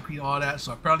with concrete and all that.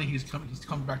 So apparently he's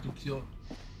coming back to kill.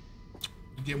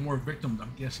 Get more victims,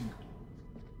 I'm guessing.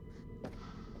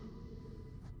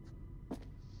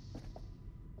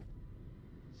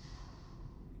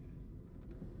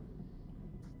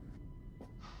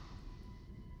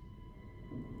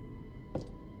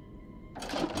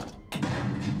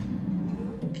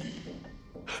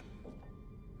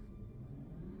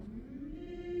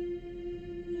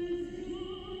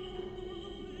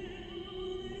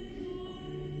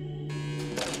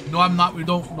 No, I'm not. We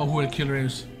don't know who the killer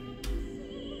is.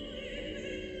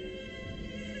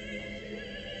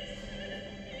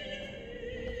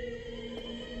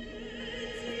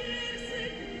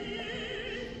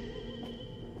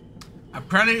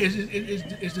 Apparently,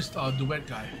 it's this duet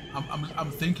guy.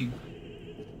 I'm thinking.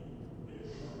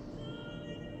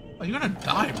 Oh, you're gonna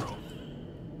die, bro.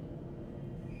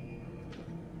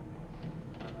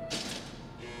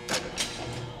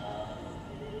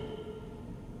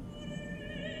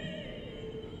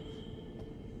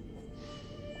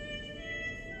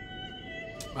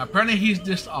 Apparently, he's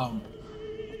this I'm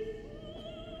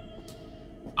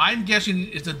guessing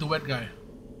it's the duet guy.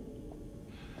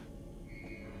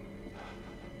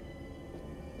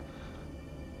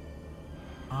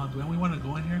 Do we want to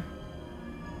go in here?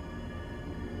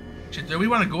 Shit, do we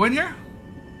want to go in here?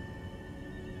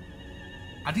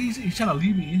 I think he's trying to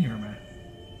leave me in here, man.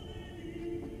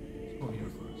 Let's go over here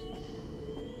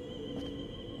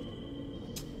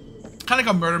first. Kind of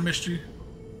like a murder mystery.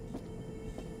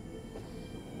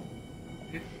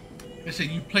 They say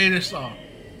you play this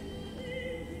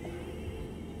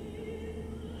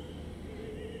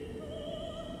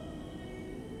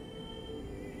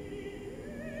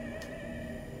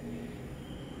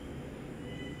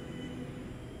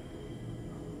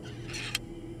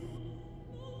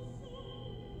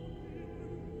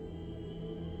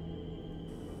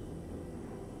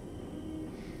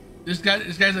This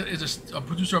guy is a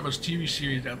producer of a TV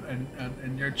series,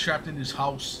 and they're trapped in this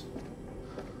house.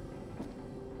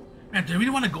 Man, do you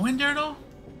really want to go in there though?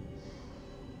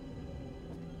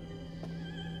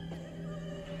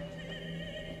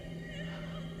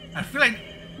 I feel like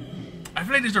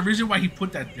there's a reason why he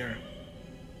put that there.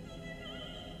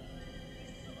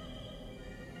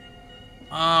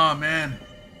 Oh man.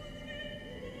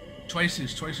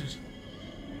 Choices.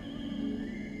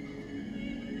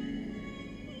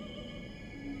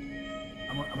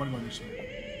 I'm gonna go this way.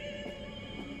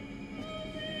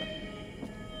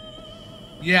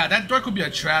 Yeah, that door could be a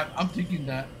trap. I'm thinking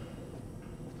that.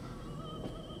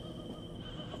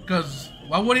 Because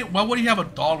why would he have a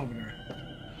doll over there?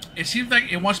 It seems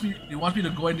like it wants me to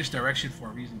go in this direction for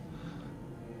a reason.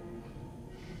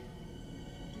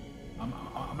 I'm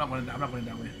not going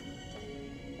that way.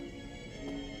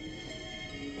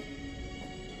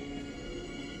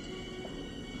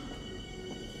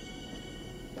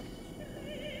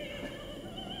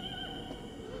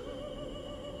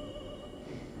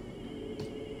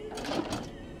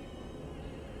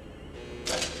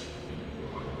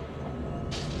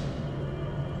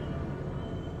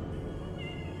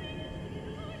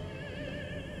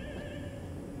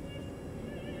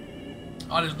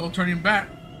 Oh, there's no turning back.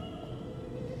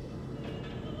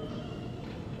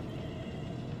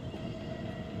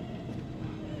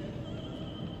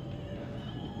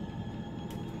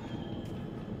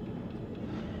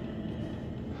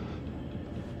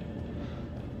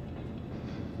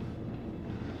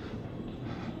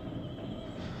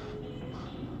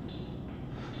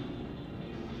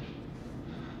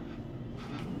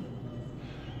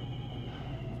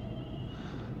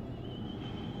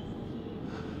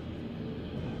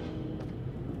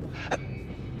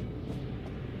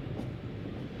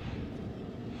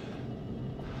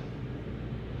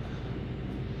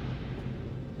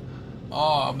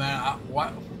 Oh man,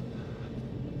 what?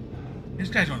 This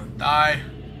guy's gonna die.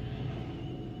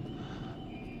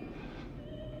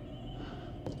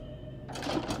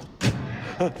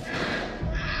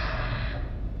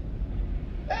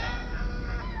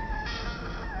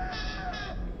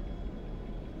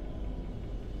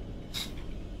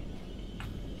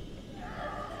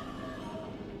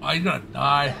 Oh, he's gonna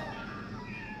die.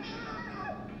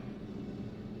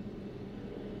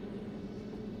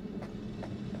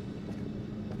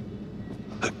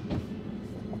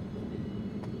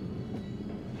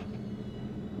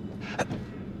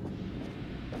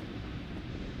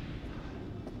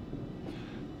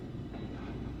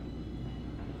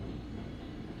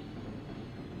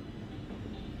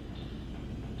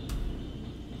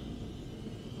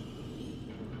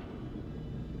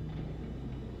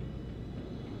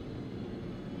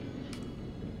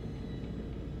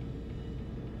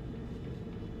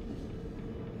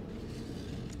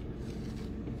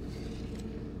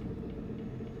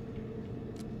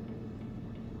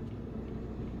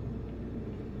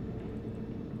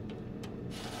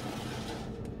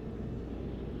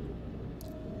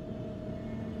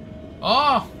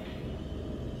 Oh!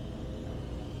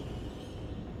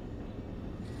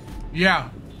 Yeah,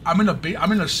 I'm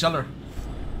in a cellar.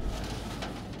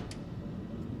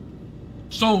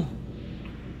 So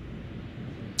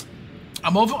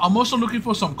I'm also looking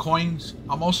for some coins.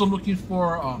 I'm also looking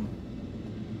for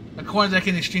the coins I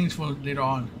can exchange for later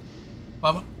on.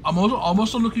 But I'm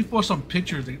also looking for some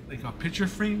pictures, like a picture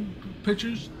frame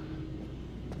pictures.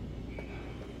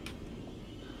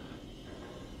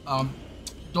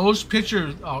 Those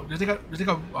pictures, there's like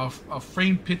a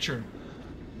framed picture.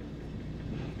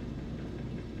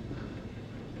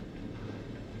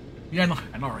 Yeah,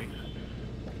 I know, right?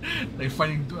 They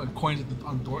finding coins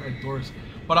at doors,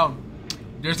 but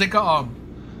there's like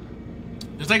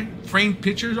framed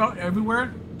pictures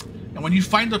everywhere, and when you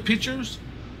find the pictures,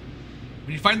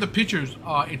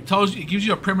 it gives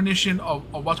you a premonition of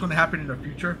what's going to happen in the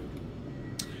future,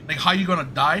 like how you're gonna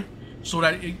die. So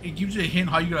that it gives you a hint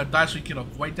how you're gonna die, so you can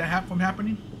avoid that from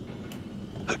happening.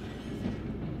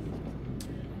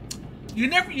 You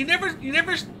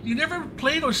never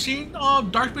played or seen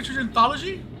Dark Pictures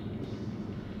Anthology?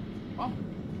 Oh,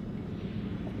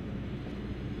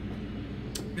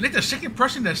 you're like the second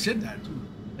person that said that too.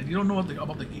 Like you don't know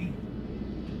about the game.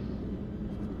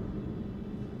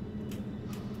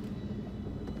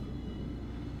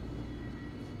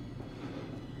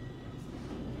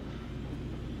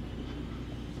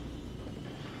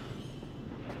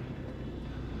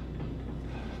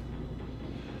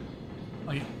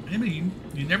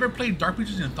 You never played Dark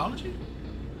Pictures Anthology?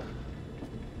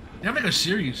 They have like a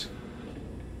series.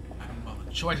 I don't know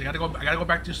the choice. I gotta go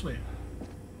back this way.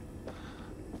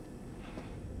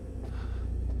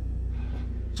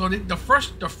 So the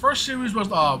first series was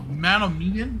Man of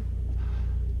Medan.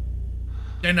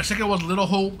 Then the second was Little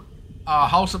Hope,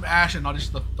 House of Ash, and now this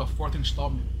is the fourth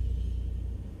installment.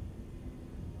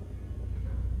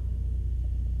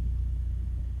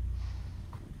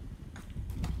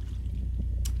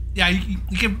 Yeah, you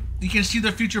can see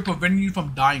the future preventing you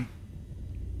from dying.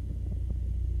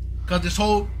 Cause this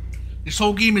whole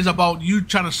game is about you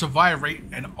trying to survive, right?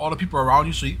 And all the people around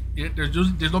you. So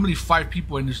there's normally 5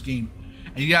 people in this game,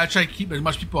 and you gotta try to keep as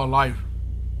much people alive.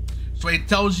 So it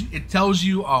tells you it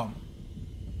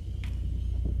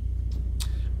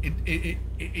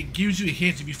gives you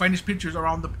hints. If you find these pictures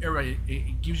around the area,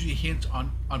 it gives you hints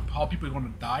on how people are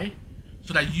gonna die,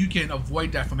 so that you can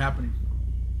avoid that from happening.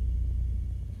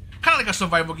 Kind of like a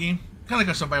survival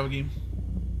game.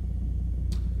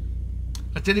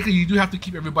 But technically, you do have to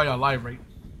keep everybody alive, right?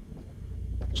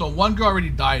 So one girl already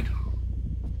died.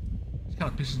 This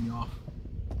kind of pisses me off.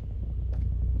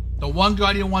 The one girl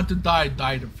I didn't want to die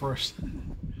died first.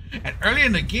 And early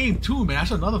in the game too, man.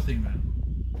 That's another thing, man.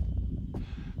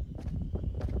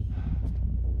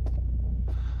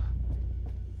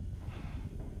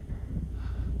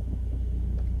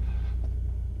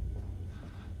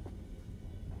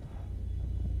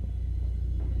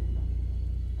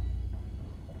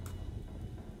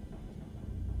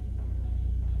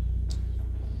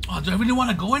 Oh, do I really want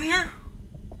to go in here?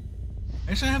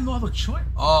 I guess I have no other choice.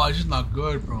 Oh, it's just not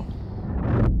good, bro.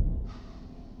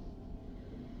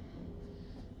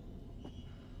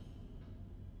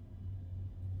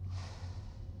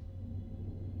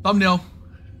 Thumbnail.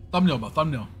 Thumbnail, bro.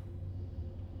 Thumbnail.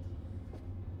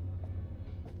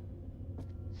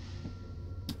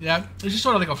 Yeah, it's just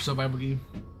sort of like a survival game.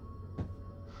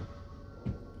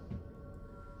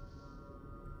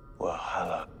 Well,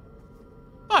 hello.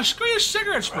 Oh, screw your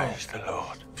cigarettes, bro. Praise the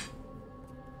Lord.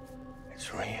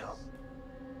 It's real.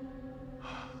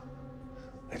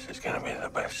 This is gonna be the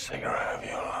best cigarette of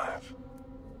your life.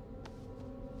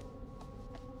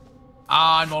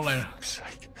 Ah, no later.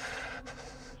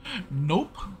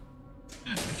 Nope.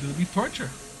 It'll be torture.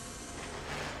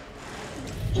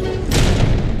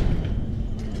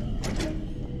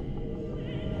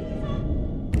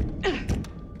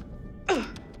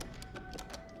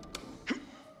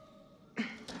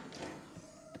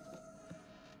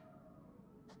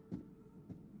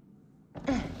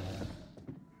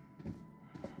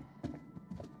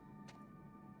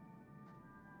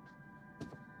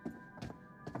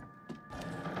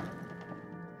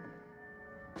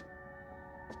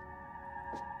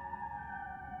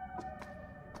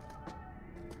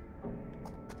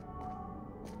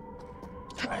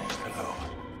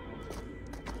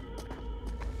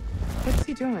 What's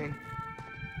he doing?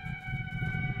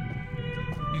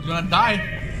 He's gonna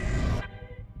die.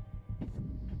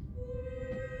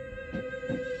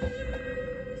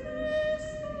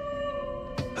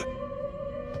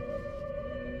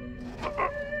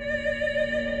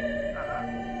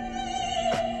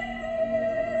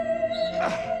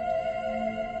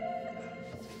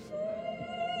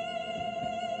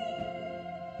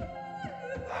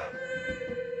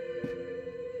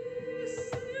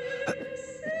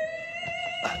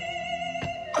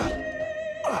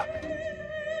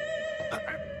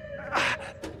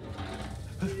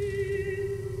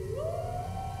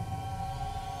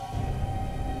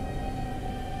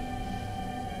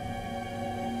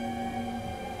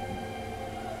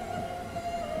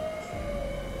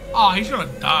 Oh, he's gonna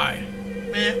die.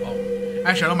 Man, oh.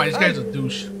 Actually, I don't mind. This guy's a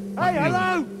douche. Hey,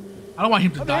 hello! I don't want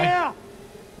him to die.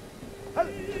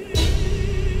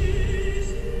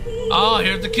 Oh,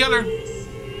 here's the killer.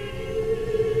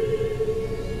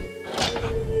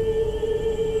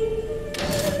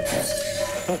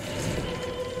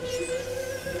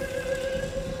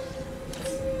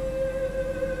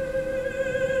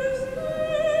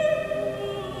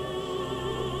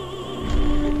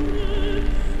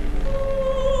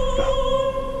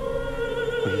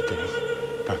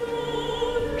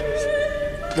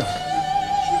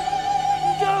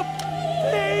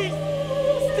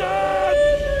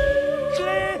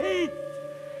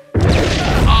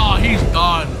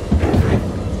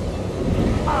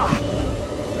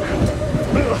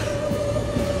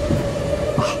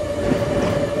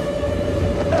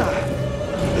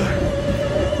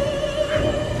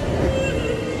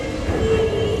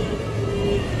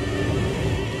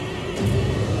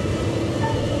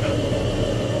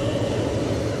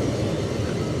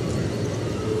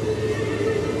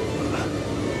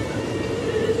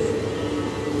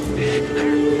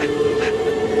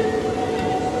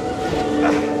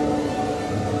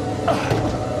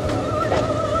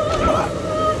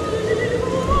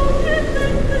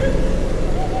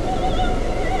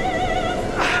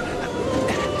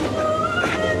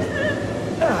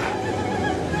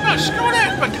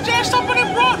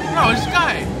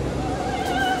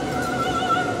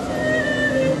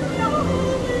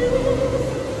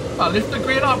 Lift the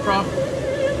grid up, bro.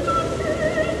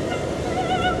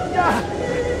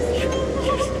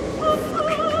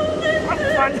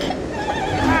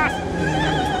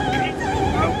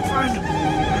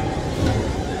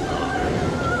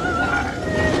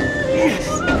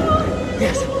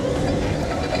 Yes.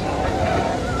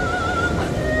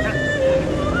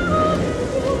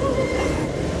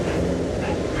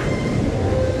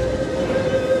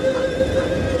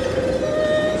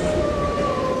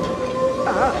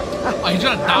 Oh, he's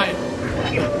gonna die.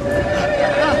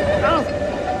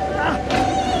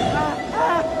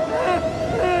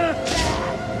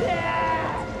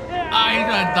 Ah, he's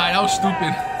gonna die. That was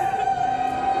stupid.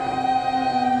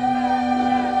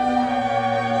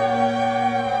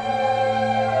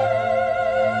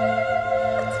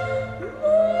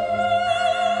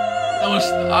 That was,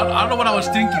 I don't know what I was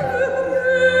thinking.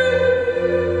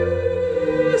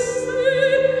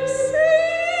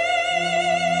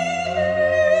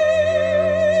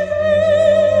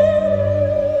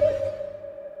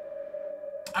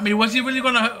 I mean, was he really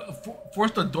gonna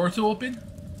force the door to open?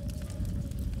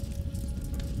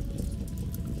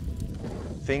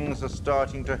 Things are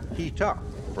starting to heat up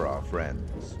for our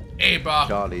friends. Hey, bro,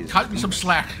 Charlie's cut me some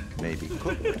slack. Maybe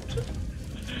cooked.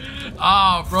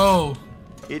 Ah, bro.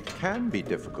 It can be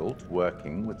difficult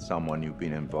working with someone you've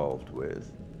been involved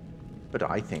with, but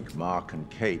I think Mark and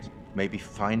Kate may be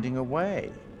finding a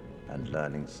way and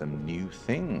learning some new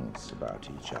things about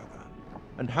each other.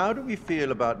 And how do we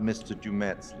feel about Mr.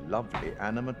 Dumet's lovely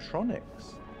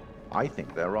animatronics? I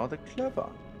think they're rather clever.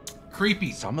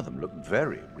 Creepy. Some of them look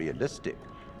very realistic.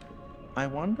 I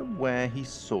wonder where he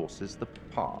sources the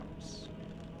parts.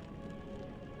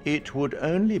 It would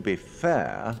only be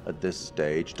fair at this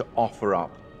stage to offer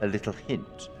up a little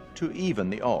hint to even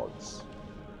the odds.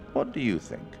 What do you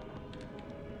think?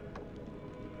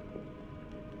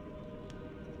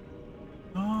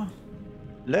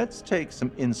 Let's take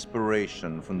some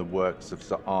inspiration from the works of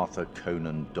Sir Arthur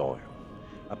Conan Doyle.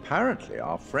 Apparently,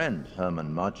 our friend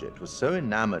Herman Mudgett was so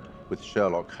enamored with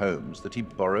Sherlock Holmes that he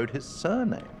borrowed his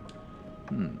surname.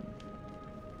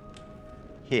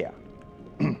 Here.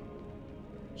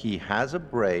 He has a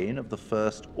brain of the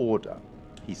first order.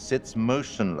 He sits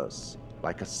motionless,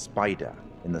 like a spider,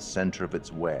 in the center of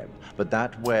its web. But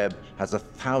that web has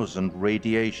 1,000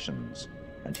 radiations,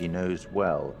 and he knows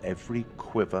well every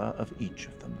quiver of each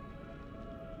of them.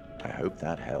 I hope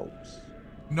that helps.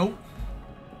 Nope.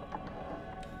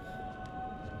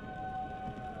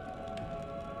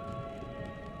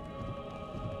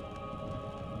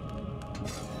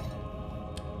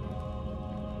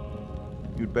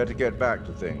 You'd better get back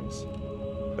to things.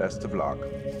 Best of luck.